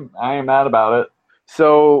 I ain't mad about it.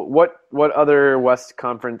 So what other West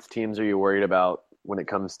Conference teams are you worried about when it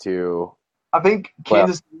comes to? I think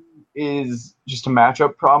Kansas City is just a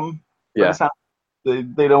matchup problem. Yeah.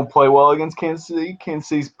 They don't play well against Kansas City. Kansas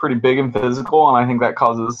City's pretty big and physical, and I think that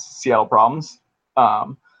causes Seattle problems.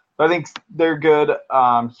 But I think they're good.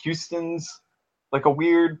 Houston's a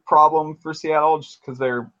weird problem for Seattle just because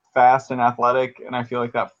they're fast and athletic, and I feel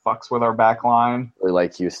like that fucks with our back line. Really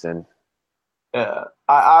like Houston. Yeah,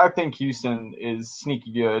 I think Houston is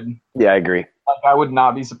sneaky good. Yeah, I agree. I would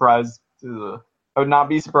not be surprised. I would not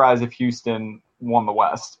be surprised if Houston won the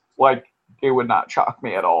West. It would not shock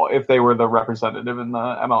me at all if they were the representative in the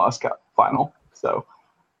MLS Cup final. So,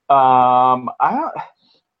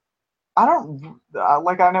 I don't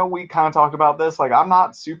like. I know we kind of talked about this. Like, I'm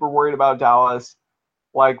not super worried about Dallas.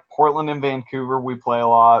 Like Portland and Vancouver, we play a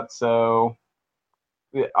lot, so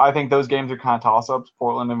I think those games are kind of toss-ups.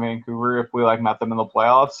 Portland and Vancouver, if we like met them in the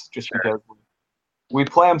playoffs, just Sure. because we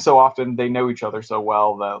play them so often, they know each other so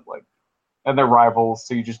well that like, and they're rivals,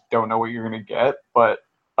 so you just don't know what you're gonna get. But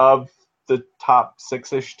of the top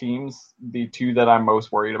six-ish teams, the two that I'm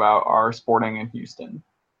most worried about are Sporting and Houston.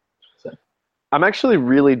 So I'm actually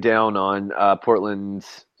really down on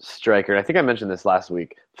Portland's striker. I think I mentioned this last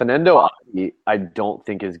week. Fernando Adi, I don't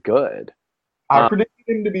think is good. I Um, predicted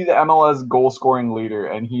him to be the MLS goal-scoring leader,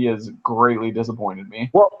 and he has greatly disappointed me.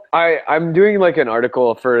 well, I'm doing like an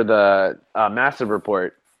article for the Massive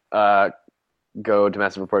Report. Go to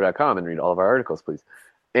massivereport.com and read all of our articles, please.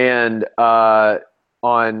 And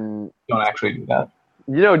on Don't actually do that.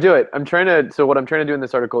 do it. So what I'm trying to do in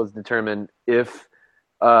this article is determine if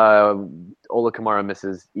Ola Kamara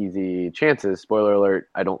misses easy chances. Spoiler alert,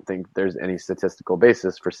 I don't think there's any statistical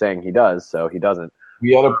basis for saying he does, so he doesn't.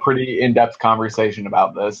 We had a pretty in-depth conversation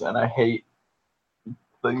about this, and I hate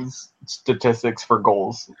these statistics for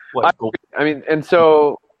goals. Like goals. I mean, and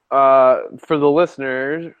so for the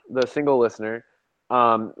listener, the single listener,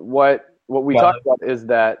 what we talked about is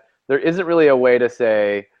that there isn't really a way to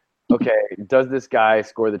say, okay, does this guy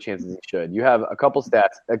score the chances he should? You have a couple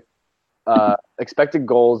stats, expected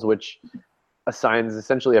goals, which assigns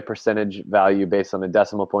essentially a percentage value based on a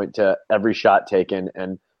decimal point to every shot taken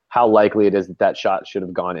and how likely it is that that shot should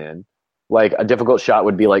have gone in. Like a difficult shot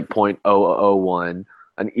would be like 0.0001.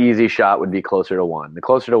 An easy shot would be closer to 1. The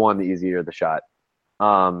closer to 1, the easier the shot.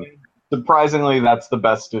 Surprisingly, that's the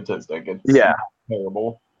best statistic. It's Yeah,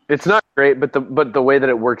 terrible. it's not great, but the way that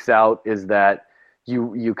it works out is that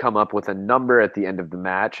you come up with a number at the end of the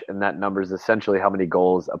match, and that number is essentially how many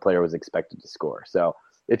goals a player was expected to score. So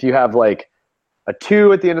if you have like a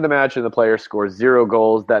 2 at the end of the match and the player scores 0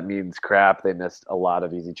 goals, that means crap. They missed a lot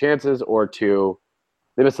of easy chances, or 2,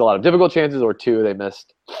 they missed a lot of difficult chances, or 2, they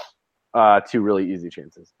missed 2 really easy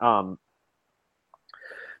chances.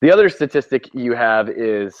 The other statistic you have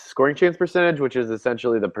is scoring chance percentage, which is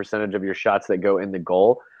essentially the percentage of your shots that go in the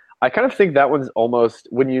goal. I kind of think that one's almost,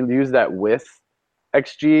 when you use that with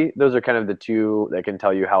XG, those are kind of the two that can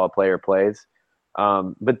tell you how a player plays.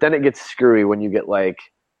 But then it gets screwy when you get like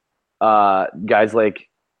guys like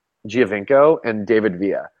Giovinco and David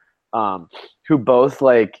Villa, who both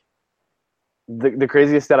like the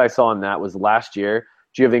craziest stat I saw in that was last year.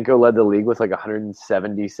 Giovinco led the league with like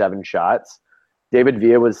 177 shots. David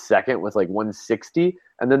Villa was second with like 160,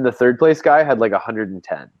 and then the third place guy had like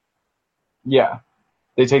 110. Yeah,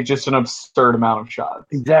 they take just an absurd amount of shots.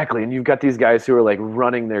 Exactly, and you've got these guys who are like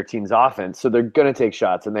running their team's offense, so they're gonna take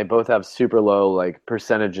shots, and they both have super low like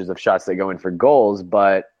percentages of shots that go in for goals,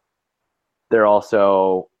 but they're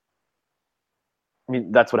also, I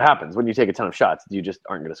mean, that's what happens when you take a ton of shots. You just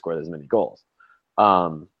aren't going to score as many goals.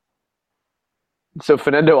 So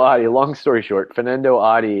Fernando Adi, long story short, Fernando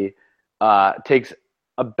Adi takes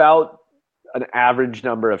about an average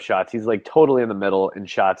number of shots. He's like totally in the middle in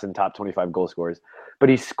shots and top 25 goal scorers, but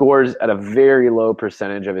he scores at a very low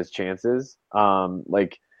percentage of his chances.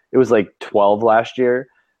 Like it was like 12 last year,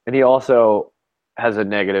 and he also has a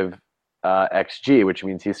negative XG, which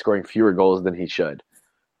means he's scoring fewer goals than he should.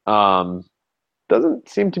 Doesn't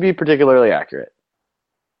seem to be particularly accurate.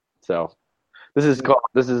 So this has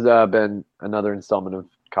been another installment of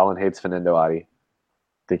Colin Hates Fernando Adi.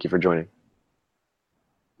 Thank you for joining.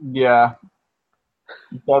 Yeah,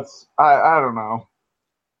 that's I don't know.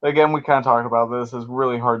 Again, we kind of talked about this. It's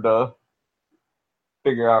really hard to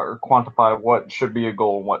figure out or quantify what should be a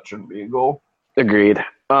goal and what shouldn't be a goal. Agreed.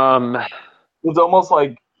 It's almost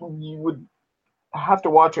like you would have to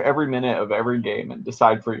watch every minute of every game and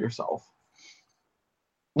decide for yourself.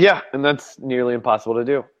 Yeah, and that's nearly impossible to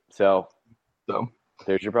do. So So,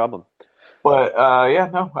 there's your problem. but yeah,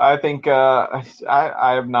 no, I think I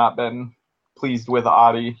have not been pleased with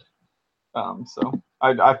Adi. So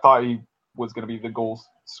I thought he was going to be the goal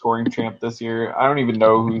scoring champ this year. I don't even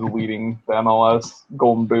know who's leading the MLS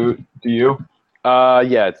Golden Boot. Do you?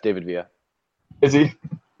 Yeah, it's David Villa. Is he?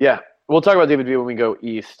 Yeah, we'll talk about David Villa when we go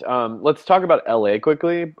east. Let's talk about LA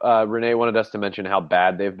quickly. Renee wanted us to mention how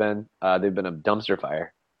bad they've been. They've been a dumpster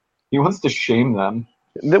fire. He wants to shame them.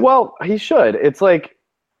 Well, he should. It's like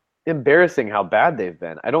embarrassing how bad they've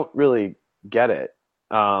been. I don't really get it.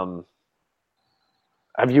 Have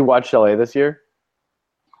you watched LA this year?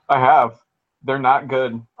 I have. They're not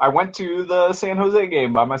good. I went to the San Jose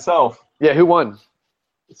game by myself. Yeah, who won?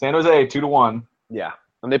 San Jose 2-1. Yeah,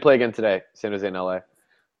 and they play again today. San Jose and LA.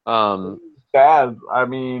 Bad. I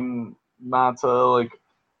mean, not to like.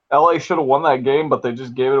 LA should have won that game, but they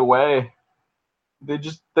just gave it away. They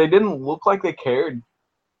didn't look like they cared,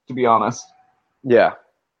 to be honest. Yeah.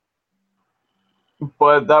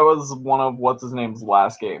 But that was one of what's his name's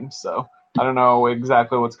last games, so I don't know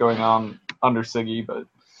exactly what's going on under Siggy, but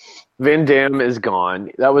Van Dam is gone.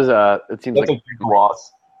 It seems that's like, a huge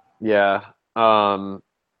loss. yeah.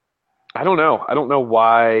 I don't know. I don't know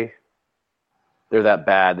why they're that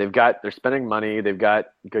bad. They're spending money. They've got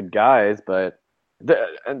good guys, but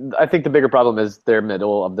and I think the bigger problem is their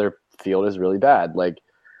middle of their field is really bad. Like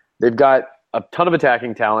they've got a ton of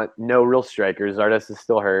attacking talent, no real strikers. Zardes is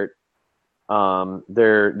still hurt.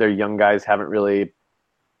 Their young guys haven't really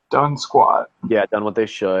Done squat. done what they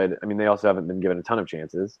should. I mean, they also haven't been given a ton of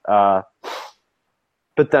chances. But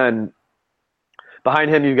then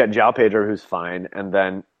behind him, you've got João Pedro, who's fine, and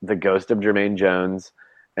then the ghost of Jermaine Jones,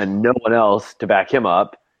 and no one else to back him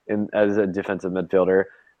up as a defensive midfielder.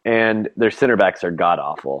 And their center backs are god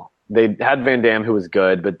awful. They had Van Dam, who was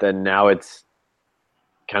good, but then now it's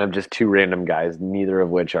kind of just two random guys, neither of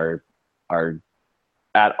which are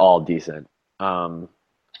at all decent.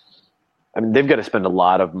 I mean, they've got to spend a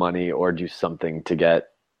lot of money or do something to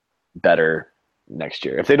get better next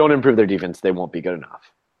year. If they don't improve their defense, they won't be good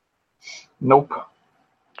enough. Nope.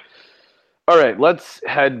 All right, let's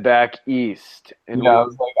head back east. And I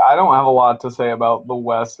was like, I don't have a lot to say about the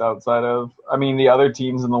West outside of, I mean, the other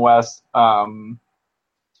teams in the West. I'm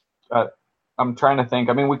trying to think.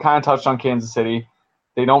 I mean, we kind of touched on Kansas City.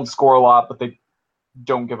 They don't score a lot, but they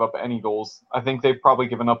don't give up any goals. I think they've probably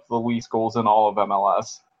given up the least goals in all of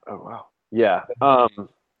MLS. Oh wow, yeah.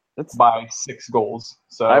 That's by 6 goals.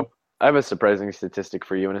 So I have a surprising statistic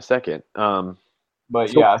for you in a second. So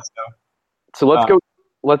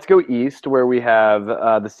let's go east, where we have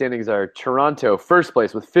the standings are Toronto first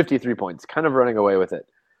place with 53 points, kind of running away with it.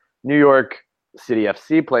 New York City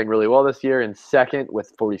FC playing really well this year in second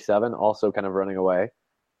with 47, also kind of running away.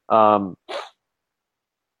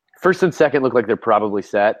 First and second look like they're probably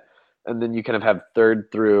set, and then you kind of have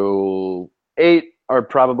third through 8 are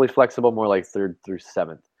probably flexible, more like third through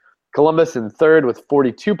 7th. Columbus in third with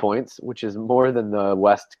 42 points, which is more than the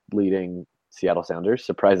West leading Seattle Sounders,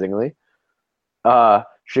 surprisingly.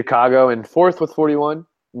 Chicago in fourth with 41.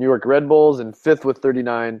 New York Red Bulls in fifth with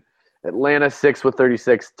 39. Atlanta sixth with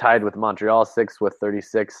 36, tied with Montreal sixth with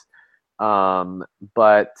 36.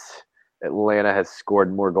 But Atlanta has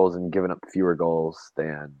scored more goals and given up fewer goals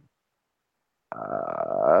than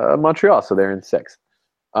Montreal, so they're in sixth.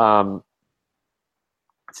 It's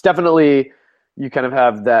definitely, you kind of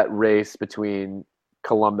have that race between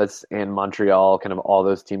Columbus and Montreal, kind of all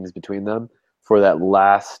those teams between them for those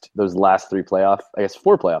last 4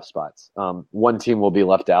 playoff spots. One team will be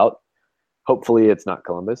left out. Hopefully it's not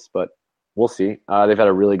Columbus, but we'll see. They've had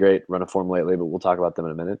a really great run of form lately, but we'll talk about them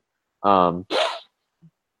in a minute.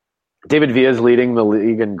 David Villa is leading the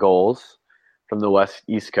league in goals from the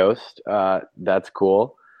East Coast. That's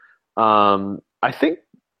cool. I think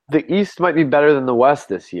the East might be better than the West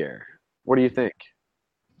this year. What do you think?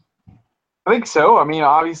 I think so. I mean,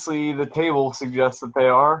 obviously the table suggests that they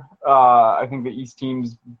are. I think the East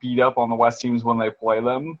teams beat up on the West teams when they play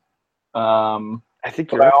them. I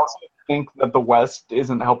think I also think that the West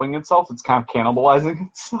isn't helping itself. It's kind of cannibalizing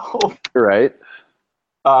itself. You're right.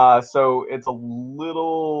 So it's a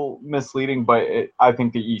little misleading, but I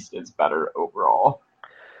think the East is better overall.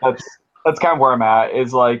 That's kind of where I'm at.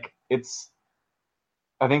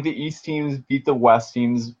 I think the East teams beat the West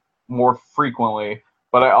teams more frequently,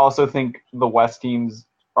 but I also think the West teams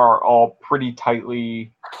are all pretty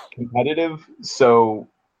tightly competitive, so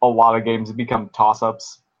a lot of games become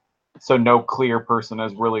toss-ups. So no clear person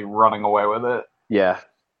is really running away with it. Yeah.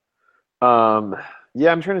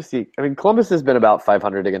 Yeah, I'm trying to see. I mean, Columbus has been about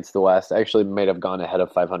 500 against the West. I actually might have gone ahead of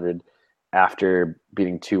 500 after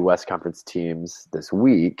beating 2 West Conference teams this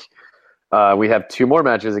week. We have 2 more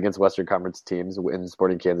matches against Western Conference teams in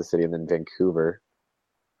Sporting Kansas City and then Vancouver.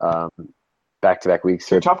 Back-to-back weeks.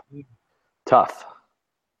 So tough.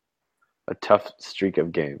 A tough streak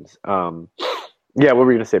of games. Yeah, what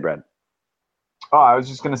were you going to say, Brad? Oh, I was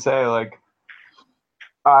just going to say,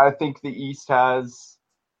 I think the East has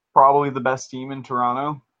probably the best team in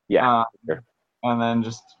Toronto. Yeah. Sure. And then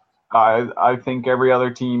I think every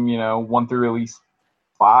other team, 1 through at least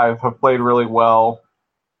 5 have played really well.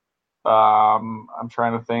 I'm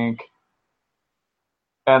trying to think.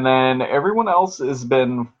 And then everyone else has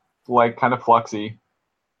been kind of fluxy.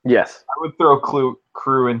 Yes. I would throw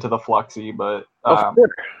Crew into the fluxy, but sure.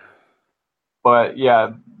 But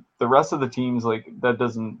yeah, the rest of the teams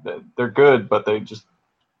they're good, but they just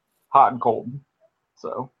hot and cold.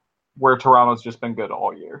 So where Toronto's just been good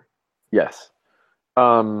all year. Yes.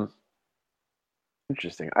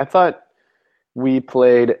 Interesting. I thought we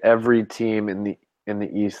played every team in the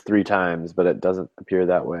East 3 times, but it doesn't appear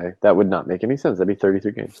that way. That would not make any sense. That'd be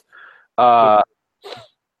 33 games. Uh,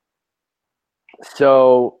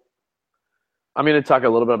 so I'm going to talk a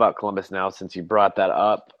little bit about Columbus now since you brought that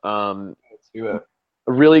up. Let's do it.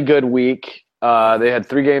 A really good week. They had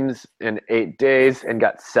 3 games in 8 days and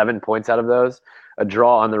got 7 points out of those. A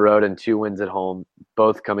draw on the road and 2 wins at home,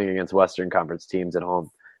 both coming against Western Conference teams at home.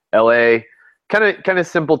 LA, kind of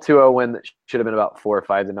simple 2-0 win that should have been about 4 or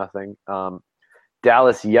 5 to nothing.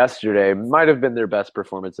 Dallas yesterday might have been their best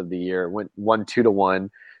performance of the year. Won 2-1.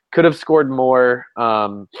 Could have scored more.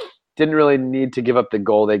 Didn't really need to give up the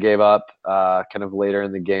goal they gave up kind of later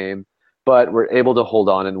in the game, but were able to hold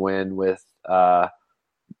on and win with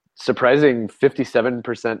surprising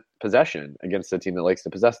 57% possession against a team that likes to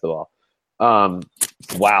possess the ball.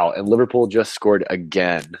 Wow, and Liverpool just scored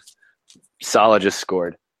again. Salah just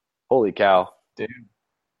scored. Holy cow. Dude,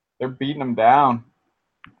 they're beating them down.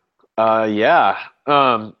 Yeah.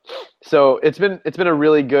 So it's been a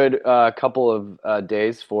really good couple of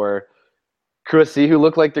days for Crew SC, who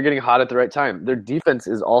look like they're getting hot at the right time. Their defense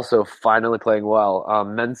is also finally playing well.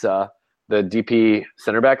 Mensah, the DP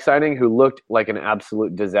center back signing, who looked like an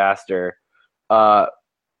absolute disaster,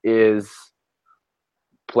 is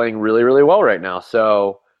playing really, really well right now.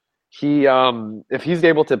 So he, if he's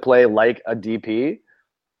able to play like a DP,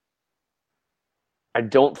 I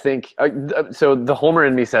don't think so. The homer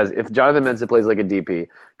in me says if Jonathan Mensah plays like a DP,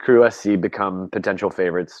 Crew SC become potential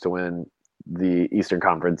favorites to win the Eastern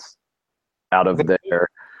Conference out of there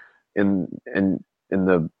in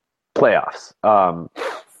the playoffs.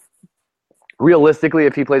 Realistically,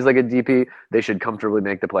 if he plays like a DP, they should comfortably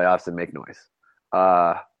make the playoffs and make noise.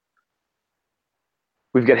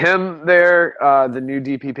 We've got him there. The new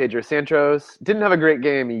DP Pedro Santos didn't have a great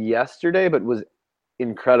game yesterday, but was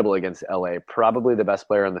incredible against LA. Probably the best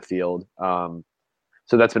player on the field.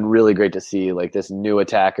 So that's been really great to see, like this new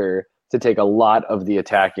attacker to take a lot of the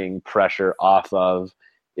attacking pressure off of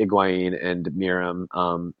Higuain and Miram,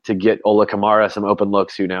 to get Ola Kamara some open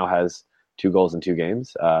looks, who now has 2 goals in 2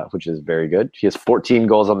 games, which is very good. He has 14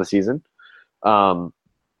 goals on the season. So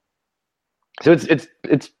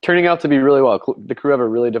it's turning out to be really well. The Crew have a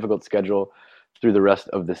really difficult schedule through the rest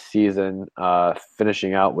of the season,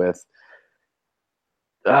 finishing out with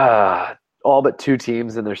all but 2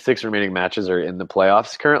 teams in their 6 remaining matches are in the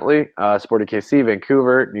playoffs currently. Sporting KC,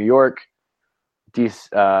 Vancouver, New York,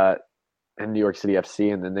 and New York City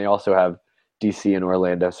FC, and then they also have DC and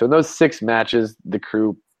Orlando. So in those 6 matches, the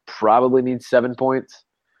Crew probably needs 7 points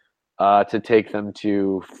to take them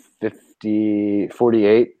to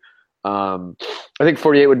 48. I think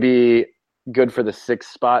 48 would be good for the 6th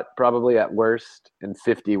spot, probably at worst, and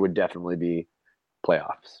 50 would definitely be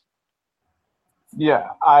playoffs. Yeah,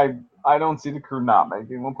 I don't see the Crew not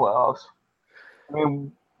making the playoffs. I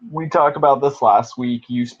mean, we talked about this last week.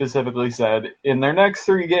 You specifically said in their next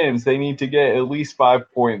 3 games they need to get at least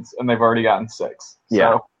 5 points, and they've already gotten 6.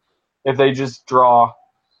 Yeah. So if they just draw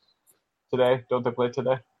today, don't they play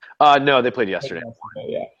today? No, they played yesterday.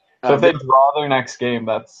 Yeah. So if they draw their next game,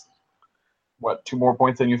 that's 2 more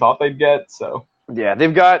points than you thought they'd get. So yeah,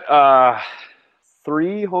 they've got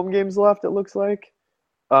 3 home games left. It looks like,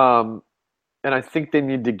 and I think they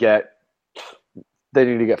need to get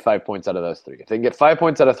 5 points out of those 3. If they can get 5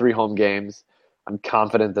 points out of 3 home games, I'm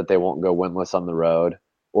confident that they won't go winless on the road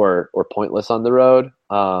or pointless on the road.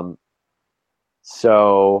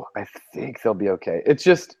 So I think they'll be okay. It's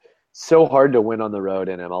just so hard to win on the road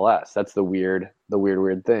in MLS. That's the weird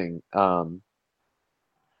thing.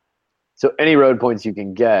 So any road points you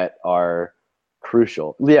can get are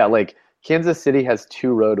crucial. Yeah, like Kansas City has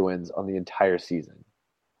 2 road wins on the entire season.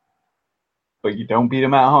 But you don't beat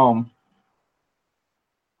them at home.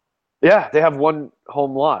 Yeah, they have 1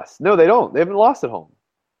 home loss. No, they don't. They haven't lost at home.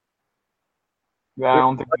 Yeah, I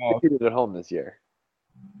don't think they have. Defeated at home this year.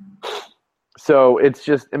 So it's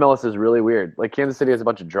just MLS is really weird. Like Kansas City has a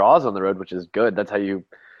bunch of draws on the road, which is good. That's how you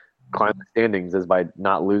climb the standings, is by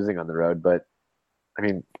not losing on the road. But I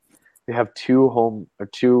mean, they have 2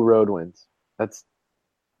 road wins. It's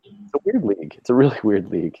a weird league. It's a really weird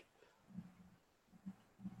league.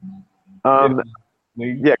 Yeah, go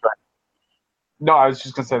ahead. No, I was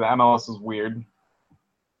just gonna say the MLS is weird.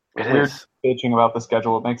 Weird bitching about the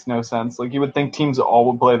schedule. It makes no sense. Like, you would think teams all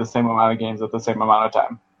would play the same amount of games at the same amount of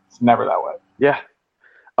time. It's never that way. Yeah.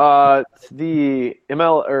 The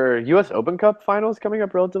US Open Cup finals coming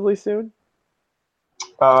up relatively soon.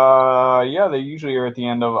 Yeah, they usually are at the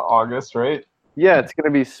end of August, right? Yeah, it's going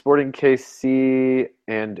to be Sporting KC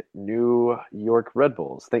and New York Red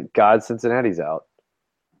Bulls. Thank God Cincinnati's out.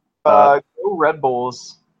 Go Red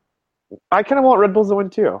Bulls. I kind of want Red Bulls to win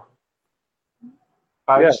too.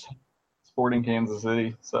 I Yeah, just Sporting Kansas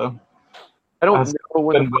City, so I don't has know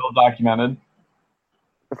when been well documented.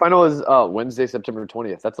 the final is. Wednesday, September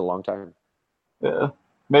 20th. That's a long time. Yeah,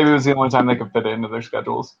 maybe it was the only time they could fit it into their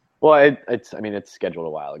schedules. Well, it's. I mean, it's scheduled a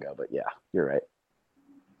while ago, but yeah, you're right.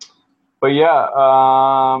 But yeah,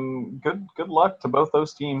 good luck to both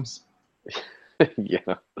those teams.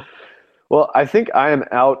 Yeah. Well, I think I am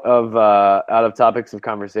out of topics of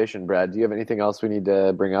conversation. Brad, do you have anything else we need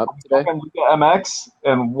to bring up today? Talking Liga MX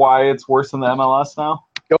and why it's worse than the MLS now.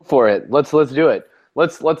 Go for it. Let's do it.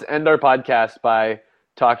 Let's end our podcast by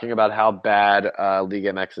talking about how bad League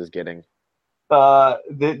MX is getting. They're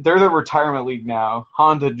the retirement league now.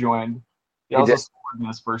 Honda joined. He He also did. scored in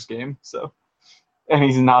his first game, so and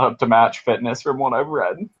he's not up to match fitness from what I've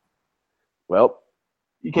read. Well,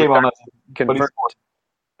 He came on, but he confirmed. scored.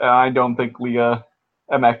 I don't think Liga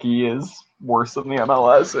MX is worse than the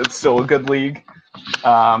MLS. It's still a good league.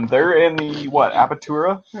 They're in the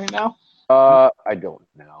Apertura right now, I don't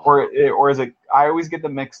know. or is it? I always get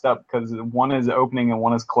them mixed up because one is opening and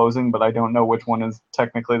one is closing, but I don't know which one is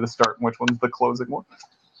technically the start and which one's the closing one.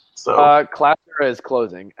 So Classera is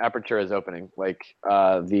closing. Aperture is opening. Like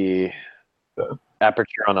the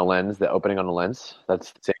aperture on a lens, the opening on a lens.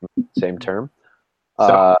 That's the same term.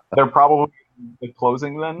 they're probably the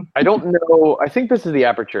closing then. I don't know. I think this is the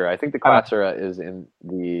aperture. I think the Classera is in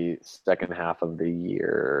the second half of the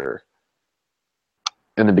year.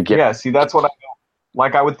 In the beginning. Yeah, see, that's what I know.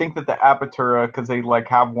 Like, I would think that the Apertura, because they like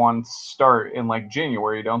have one start in like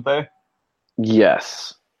January, don't they?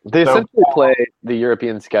 Yes. They essentially play the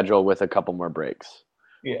European schedule with a couple more breaks.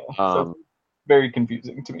 Yeah. So very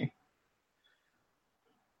confusing to me.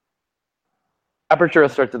 Apertura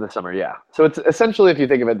starts in the summer, yeah. So it's essentially, if you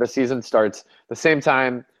think of it, the season starts the same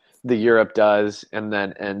time the Europe does, and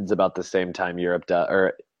then ends about the same time Europe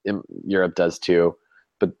does too.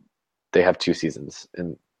 But they have 2 seasons,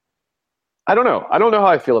 and I don't know. I don't know how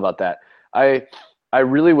I feel about that. I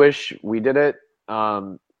really wish we did it.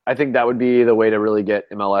 I think that would be the way to really get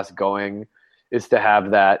MLS going, is to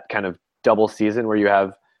have that kind of double season where you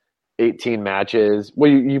have 18 matches.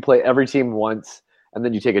 Well, you play every team once, and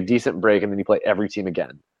then you take a decent break, and then you play every team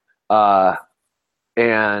again.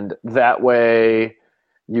 And that way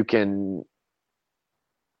you can.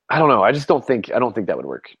 I don't know. I don't think that would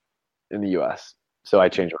work in the U.S. So I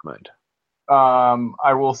changed my mind.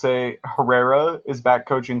 I will say Herrera is back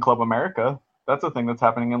coaching Club America. That's a thing that's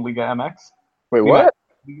happening in Liga MX. Wait, what?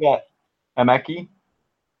 Liga MX.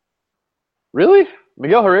 Really?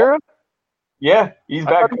 Miguel Herrera? Yeah, he's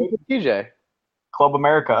back coaching TJ. Club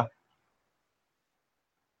America.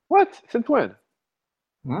 What? Since when?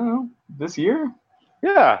 I don't know. This year?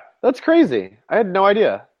 Yeah, that's crazy. I had no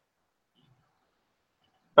idea.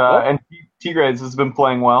 And Tigres has been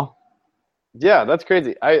playing well. Yeah, that's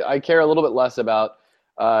crazy. I care a little bit less about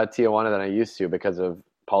Tijuana than I used to because of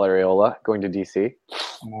Paul Arriola going to DC.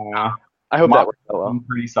 Yeah. I hope that works out well.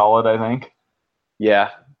 Pretty solid, I think. Yeah.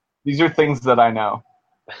 These are things that I know.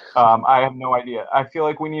 I have no idea. I feel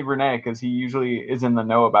like we need Renee because he usually is in the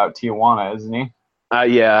know about Tijuana, isn't he?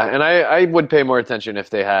 Yeah, and I would pay more attention if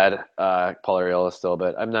they had Paul Arriola still,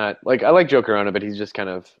 but I'm not I like Joe Corona, but he's just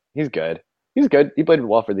he's good. He's good. He played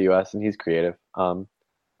well for the U.S. and he's creative. I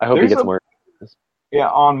hope he gets more. Yeah,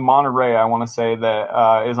 on Monterrey, I want to say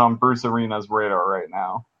that is on Bruce Arena's radar right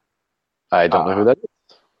now. I don't know who that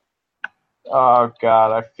is. Oh,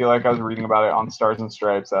 God. I feel like I was reading about it on Stars and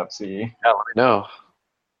Stripes FC. Yeah, let me know.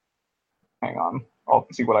 Hang on. I'll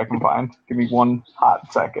see what I can find. Give me one hot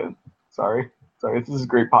second. Sorry. This is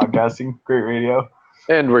great podcasting, great radio.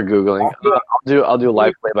 And we're Googling. I'll do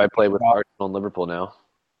live play-by-play with Arsenal and Liverpool now.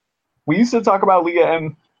 We used to talk about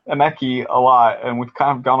Liga MX a lot, and we've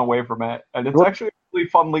kind of gone away from it. And it's actually a really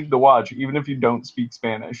fun league to watch, even if you don't speak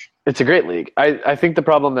Spanish. It's a great league. I think the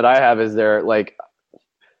problem that I have is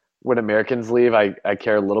when Americans leave, I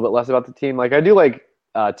care a little bit less about the team. Like, I do like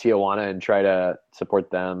Tijuana and try to support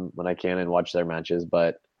them when I can and watch their matches,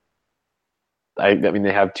 but I mean,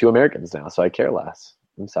 they have 2 Americans now, so I care less.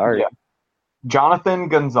 I'm sorry. Yeah. Jonathan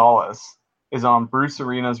Gonzalez is on Bruce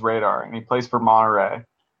Arena's radar, and he plays for Monterrey.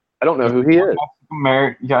 I don't know who he is.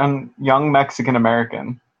 Young Mexican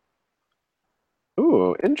American.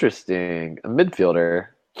 Ooh, interesting. A midfielder.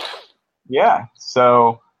 Yeah.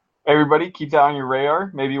 So everybody keep that on your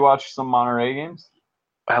radar. Maybe watch some Monterrey games.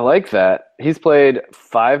 I like that. He's played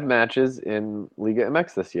 5 matches in Liga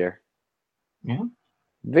MX this year. Yeah.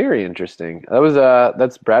 Very interesting.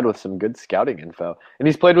 That's Brad with some good scouting info. And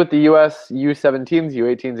he's played with the US U17s,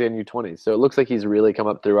 U18s, and U20s. So it looks like he's really come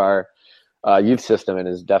up through our youth system and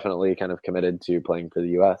is definitely kind of committed to playing for the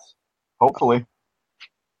US. Hopefully.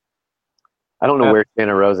 I don't know where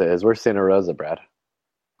Santa Rosa is. Where's Santa Rosa, Brad?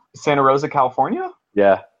 Santa Rosa, California.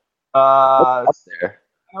 Yeah, Uh, up there.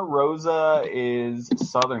 Santa Rosa is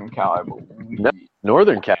Southern Cal, I believe. No,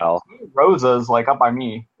 Northern Cal. Santa Rosa is like up by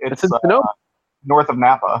me. It's It's in Sonoma. north of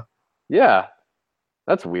Napa. Yeah,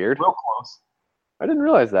 that's weird. Real close. I didn't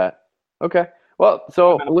realize that. Okay. Well,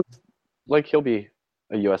 so it looks like he'll be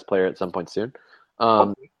a U.S. player at some point soon.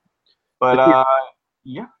 But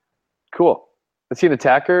yeah, Cool. Is he an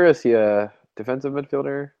attacker? Is he a defensive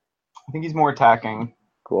midfielder? I think he's more attacking,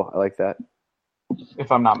 Cool. I like that.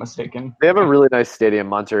 if I'm not mistaken. They have a really nice stadium,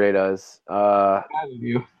 Monterrey does.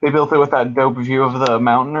 They built it with that dope view of the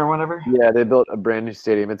mountain or whatever. Yeah, they built a brand new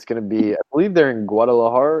stadium. It's going to be, I believe they're in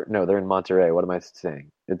Guadalajara. No, they're in Monterrey. What am I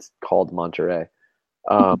saying? It's called Monterrey.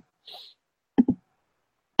 Yeah,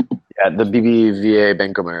 the BBVA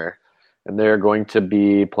Bancomer. And they're going to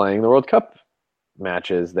be playing the World Cup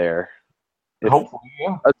matches there. Hopefully,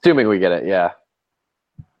 yeah. Assuming we get it, yeah.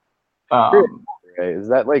 Is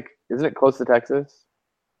that isn't it close to Texas?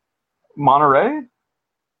 Monterey?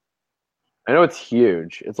 I know it's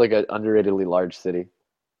huge. It's like an underratedly large city.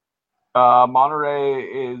 Monterey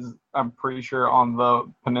is, I'm pretty sure, on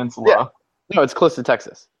the peninsula. Yeah. No, it's close to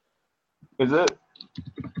Texas. Is it?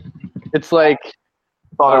 It's like,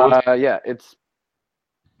 Thought it was. yeah, it's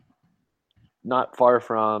not far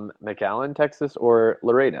from McAllen, Texas, or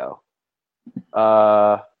Laredo.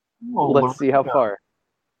 Let's see how far.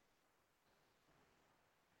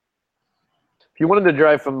 If you wanted to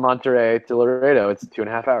drive from Monterey to Laredo, it's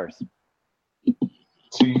 2.5 hours.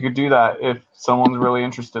 So you could do that if someone's really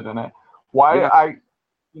interested in it. You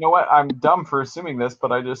know what? I'm dumb for assuming this,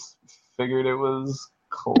 but I just figured it was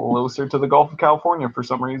closer to the Gulf of California for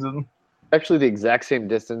some reason. Actually, the exact same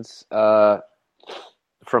distance from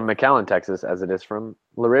McAllen, Texas, as it is from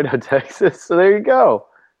Laredo, Texas. So there you go.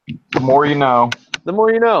 The more you know. The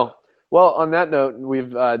more you know. Well, on that note,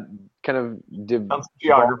 we've kind of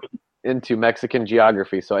geography into Mexican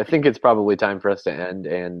geography. So I think it's probably time for us to end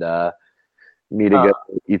and me to go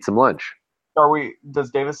eat some lunch. Does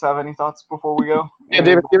Davis have any thoughts before we go? Yeah,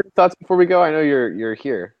 Davis, do you have any thoughts before we go? I know you're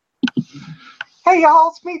here. Hey y'all,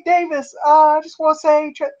 it's me, Davis. I just want to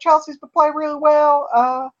say Chelsea's been playing really well.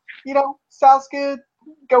 Sounds good.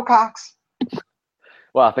 Go Cox.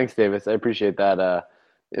 Wow, thanks, Davis. I appreciate that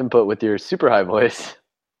input with your super high voice.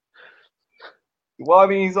 Well, I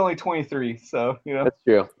mean, he's only 23, so, you know. That's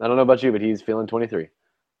true. I don't know about you, but he's feeling 23.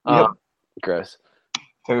 Yep. Gross.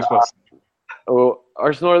 Taylor Swift.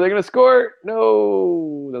 Arsenal, are they going to score?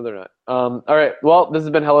 No, they're not. All right. Well, this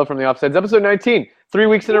has been Hello from the Offsides, episode 19. 3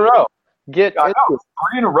 weeks in a row. I know,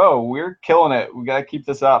 3 in a row. We're killing it. We got to keep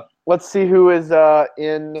this up. Let's see who is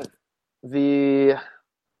in the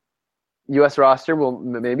U.S. roster. We'll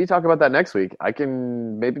maybe talk about that next week. I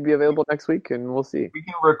can maybe be available next week, and we'll see. We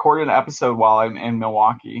can record an episode while I'm in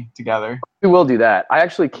Milwaukee together. We will do that. I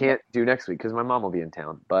actually can't do next week because my mom will be in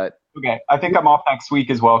town. But okay, I think I'm off next week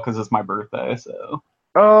as well because it's my birthday. So.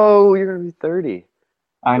 Oh, you're gonna be 30.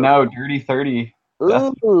 I know, dirty 30.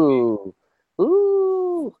 Ooh.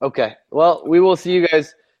 Okay. Well, we will see you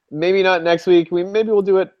guys. Maybe not next week. Maybe we'll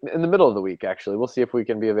do it in the middle of the week. Actually, we'll see if we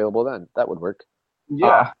can be available then. That would work.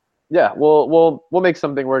 Yeah. Yeah. We'll make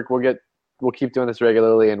something work. We'll keep doing this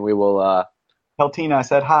regularly, and we will. Tell Tina I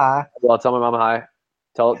said hi. Well, tell my mom hi.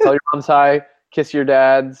 Tell your moms hi. Kiss your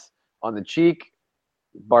dads on the cheek.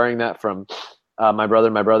 Barring that from my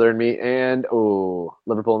brother, and me, and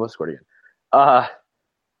Liverpool almost scored again.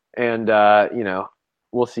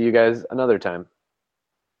 We'll see you guys another time.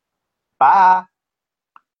 Bye.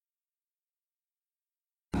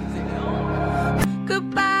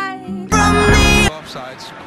 Goodbye from the offsides.